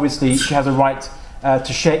has a right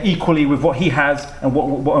to share equally with what he has and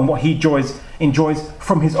what he enjoys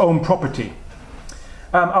from his own property.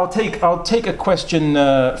 I'll take a question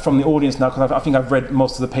from the audience now, because I think I've read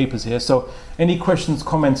most of the papers here. So any questions,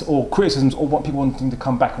 comments, or criticisms, or what people wanting to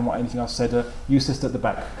come back on what anything I've said? You, sister at the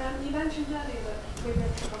back. You mentioned earlier that women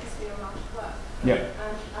obviously are allowed to work. Yeah.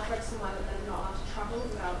 And I've read somewhere that they're not allowed to travel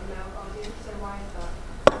without a male guardian. So why is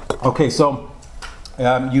that? Okay, so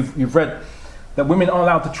you've read that women are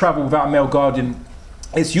allowed to travel without a male guardian.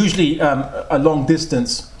 It's usually a long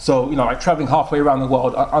distance, so like traveling halfway around the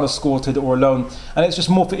world unescorted or alone, and it's just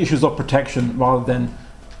more for issues of protection rather than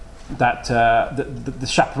that the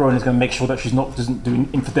chaperone is going to make sure that she's not doesn't do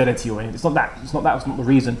infidelity or anything. It's not the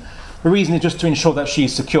reason. The reason is just to ensure that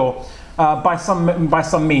she's secure by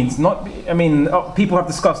some means. People have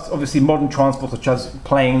discussed obviously modern transport such as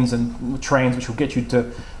planes and trains, which will get you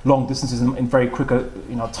to long distances in very quick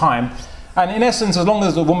time. And in essence, as long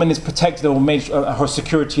as the woman is protected or her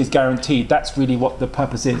security is guaranteed, that's really what the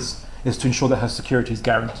purpose is to ensure that her security is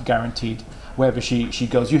guaranteed wherever she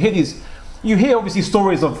goes. You hear obviously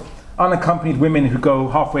stories of unaccompanied women who go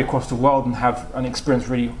halfway across the world and have an experience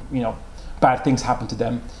really bad things happen to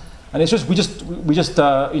them. And it's just Islam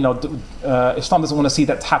doesn't want to see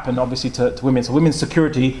that happen obviously to women. So women's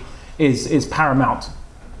security is paramount,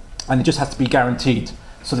 and it just has to be guaranteed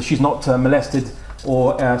so that she's not molested,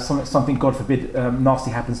 or something, God forbid,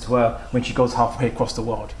 nasty happens to her when she goes halfway across the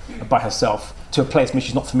world by herself to a place which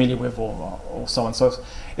she's not familiar with, or so on. So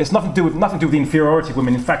it's nothing to do with the inferiority of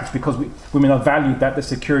women. In fact, it's because women are valued that the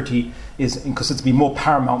security is considered to be more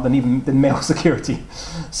paramount than male security.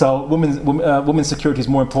 So women's security is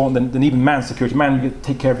more important than even man's security. Man, you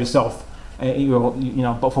take care of yourself,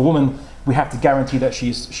 But for women, we have to guarantee that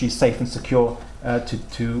she's safe and secure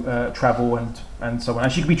to travel and so on.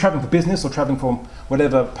 And she could be traveling for business or traveling for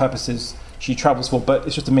whatever purposes she travels for, but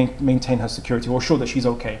it's just to maintain her security or ensure that she's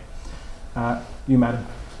okay. You, madam.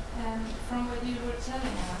 From what you were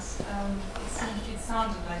telling us, it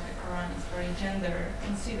sounded like the Quran is very gender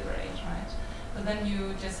considerate, right? But then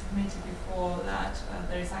you just admitted before that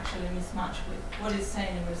there is actually a mismatch with what it's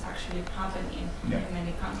saying and what's actually happening in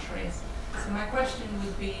many countries. So my question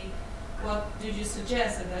would be, what did you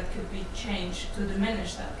suggest that could be changed to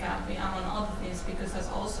diminish that gap, among other things, because that's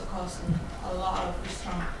also causing a lot of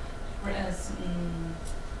strong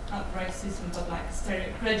not racism, but like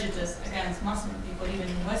prejudice against Muslim people, even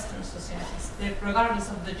in Western societies. Regardless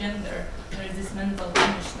of the gender, there is this mental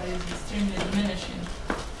image that is extremely diminishing,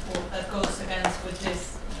 or that goes against with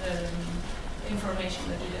this information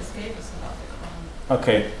that you just gave us about the Quran.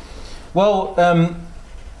 Okay. Well,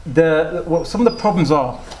 some of the problems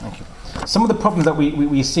are. Thank you. Some of the problems that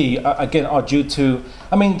we see again are due to.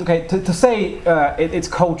 I mean, okay, to say it's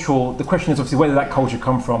cultural. The question is obviously where did that culture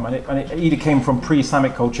come from, and it either came from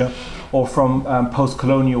pre-Islamic culture or from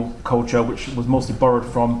post-colonial culture, which was mostly borrowed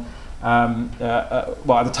from.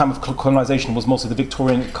 Well, at the time of colonization, was mostly the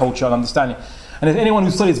Victorian culture and understanding. And if anyone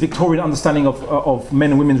who studies Victorian understanding of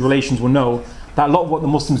men and women's relations will know that a lot of what the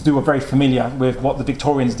Muslims do are very familiar with what the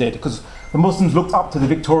Victorians did, because the Muslims looked up to the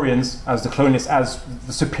Victorians as the colonialists as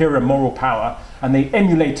the superior moral power, and they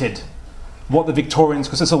emulated what the Victorians.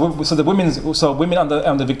 So women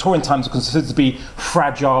under Victorian times were considered to be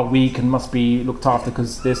fragile, weak, and must be looked after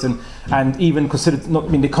because this and even considered not. I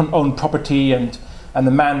mean, they couldn't own property, and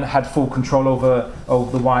the man had full control over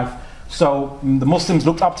the wife. So the Muslims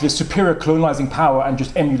looked up to this superior colonizing power and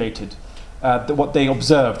just emulated what they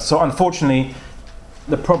observed. So unfortunately,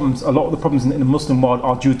 a lot of the problems in the Muslim world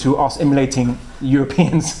are due to us emulating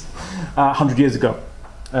Europeans 100 years ago.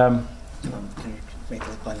 Can you make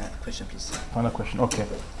the final question, please? Final question, okay.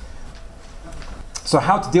 So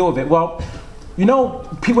how to deal with it? Well, you know,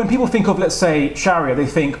 when people think of, let's say, Sharia, they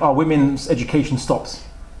think, oh, women's education stops.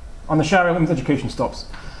 On the Sharia, women's education stops.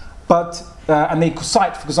 But, and they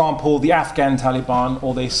cite, for example, the Afghan Taliban,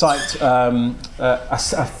 or they cite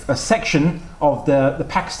a section of the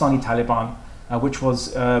Pakistani Taliban, which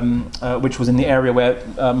was in the area where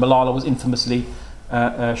Malala was infamously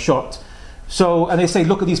shot. So, and they say,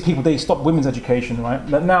 look at these people, they stopped women's education, right?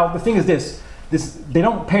 But now, the thing is this, they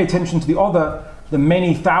don't pay attention to the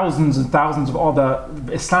many thousands and thousands of other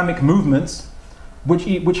Islamic movements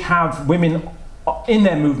which have women in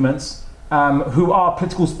their movements who are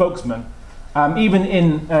political spokesmen. Even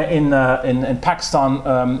in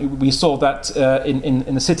Pakistan, we saw that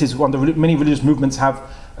in the cities, many religious movements have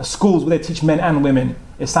schools where they teach men and women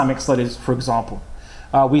Islamic studies, for example.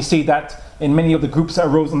 We see that in many of the groups that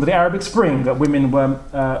arose under the Arabic Spring, that women were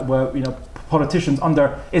politicians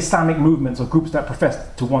under Islamic movements or groups that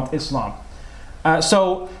professed to want Islam.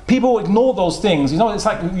 So people ignore those things. You know,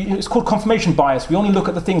 it's called confirmation bias. We only look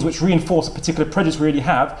at the things which reinforce a particular prejudice we already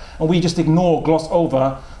have, and we just gloss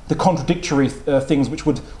over the contradictory things which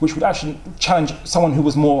would actually challenge someone who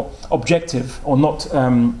was more objective or not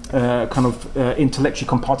intellectually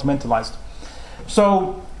compartmentalized.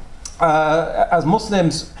 So as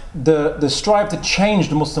Muslims, the strive to change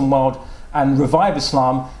the Muslim world and revive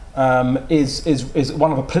Islam is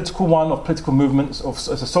one of a political movements, it's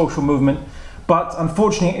a social movement. But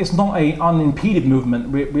unfortunately, it's not an unimpeded movement.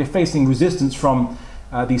 We're facing resistance from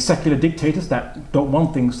these secular dictators that don't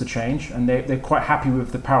want things to change, and they're quite happy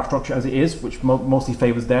with the power structure as it is, which mostly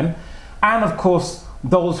favors them. And of course,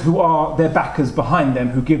 those who are their backers behind them,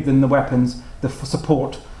 who give them the weapons, the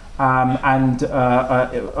support, and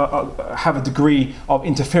have a degree of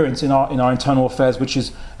interference in our internal affairs, which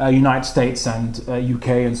is United States and UK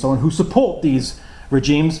and so on, who support these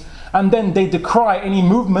regimes. And then they decry any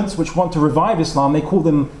movements which want to revive Islam. They call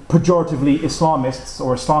them pejoratively Islamists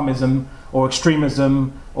or Islamism or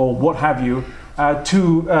extremism or what have you,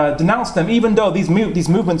 to denounce them, even though these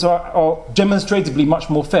movements are demonstratively much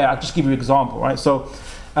more fair. I'll just give you an example, right? So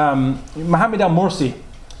Mohammed al-Morsi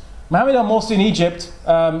in Egypt,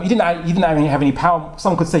 he didn't have any power.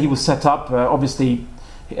 Some could say he was set up. Obviously,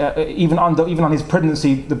 even on his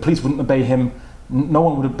presidency, the police wouldn't obey him. No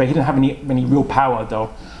one would obey. He didn't have any real power, though.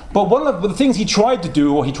 But one of the things he tried to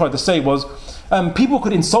do, or he tried to say, was people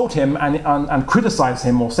could insult him and criticize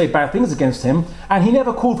him or say bad things against him, and he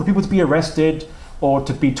never called for people to be arrested or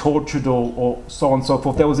to be tortured or so on and so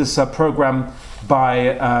forth. There was this program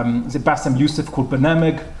by Bassem Youssef called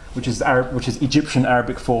Barnamij, which is Egyptian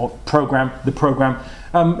Arabic for program,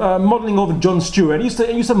 modeling over Jon Stewart. He used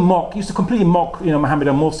to completely mock Mohammed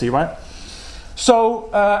al-Morsi, right? So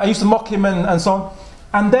I used to mock him and so on.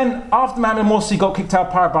 And then after Mohammed al-Morsi got kicked out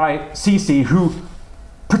of power by Sisi, who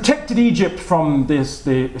protected Egypt from the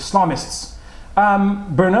Islamists,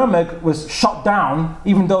 Barnamij was shut down,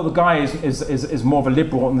 even though the guy is more of a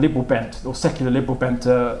liberal bent, or secular liberal bent,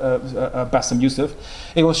 Bassem Youssef.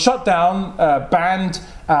 It was shut down, banned.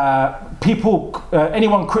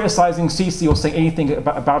 Anyone criticizing Sisi or saying anything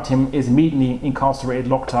about him is immediately incarcerated,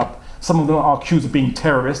 locked up. Some of them are accused of being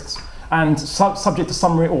terrorists and subject to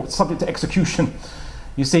summary or subject to execution.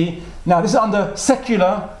 You see, now this is under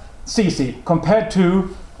secular Sisi compared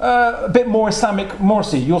to a bit more Islamic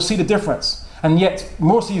Morsi. You'll see the difference. And yet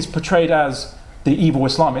Morsi is portrayed as the evil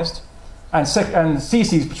Islamist, and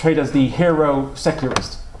Sisi is portrayed as the hero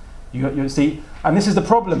secularist. You see, and this is the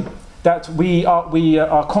problem, that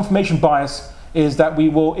our confirmation bias is that we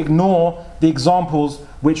will ignore the examples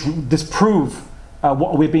which disprove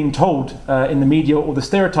what we're being told in the media or the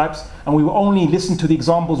stereotypes, and we will only listen to the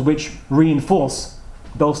examples which reinforce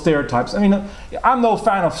those stereotypes. I mean, I'm no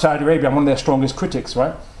fan of Saudi Arabia. I'm one of their strongest critics,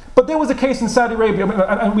 right? But there was a case in Saudi Arabia,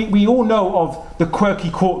 and we all know of the quirky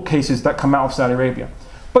court cases that come out of Saudi Arabia.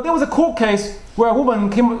 But there was a court case where a woman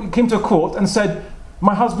came to a court and said,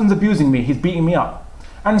 my husband's abusing me, he's beating me up.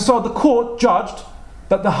 And so the court judged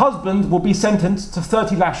that the husband will be sentenced to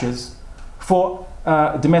 30 lashes for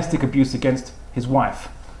domestic abuse against his wife.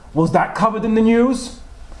 Was that covered in the news?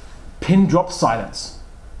 Pin drop silence.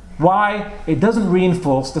 Why? It doesn't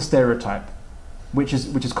reinforce the stereotype, which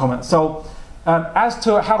is common. So as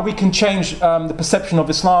to how we can change the perception of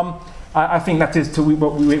Islam, I think that is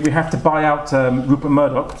we have to buy out Rupert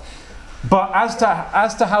Murdoch. But as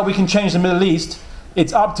to how we can change the Middle East,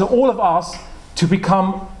 it's up to all of us to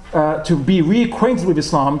become to be reacquainted with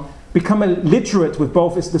Islam, become literate with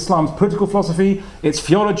both Islam's political philosophy, its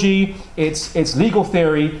theology, its legal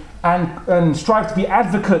theory, and strive to be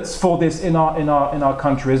advocates for this in our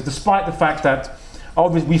countries, despite the fact that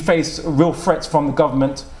obviously we face real threats from the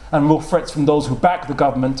government and real threats from those who back the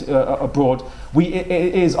government abroad. It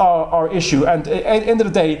is our issue, and at the end of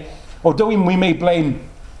the day, although we may blame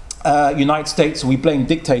United States, we blame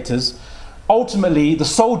dictators, ultimately the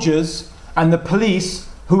soldiers and the police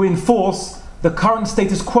who enforce the current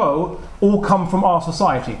status quo all come from our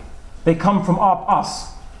society. They come from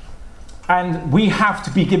us. And we have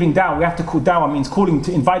to be giving dawah. We have to call dawah means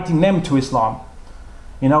inviting them to Islam.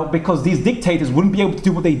 You know, because these dictators wouldn't be able to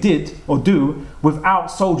do what they did or do without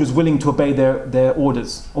soldiers willing to obey their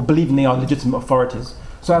orders or believing they are legitimate authorities.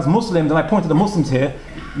 So as Muslims, and I point to the Muslims here,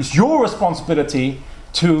 it's your responsibility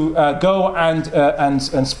to go and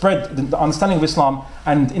spread the understanding of Islam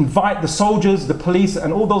and invite the soldiers, the police,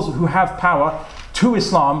 and all those who have power to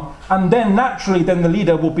Islam, and then naturally, then the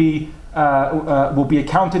leader will be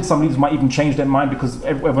accounted. Some leaders might even change their mind because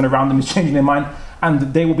everyone around them is changing their mind,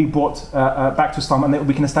 and they will be brought back to Islam, and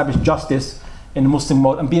we can establish justice in the Muslim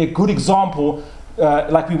world and be a good example,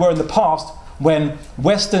 like we were in the past, when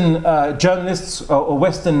Western journalists or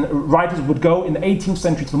Western writers would go in the 18th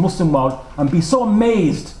century to the Muslim world and be so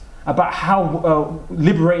amazed about how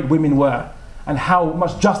liberated women were and how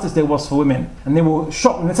much justice there was for women. And they were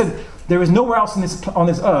shocked, and they said there is nowhere else on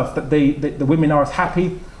this earth that the women are as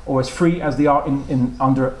happy or as free as they are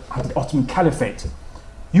under the Ottoman Caliphate.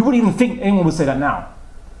 You wouldn't even think anyone would say that now.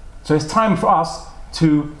 So it's time for us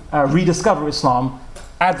to rediscover Islam,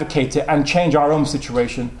 advocate it, and change our own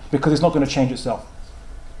situation, because it's not going to change itself.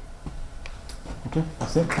 Okay,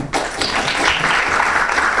 that's it.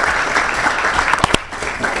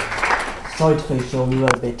 Sorry to finish short, we were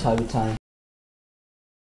a bit tight with time.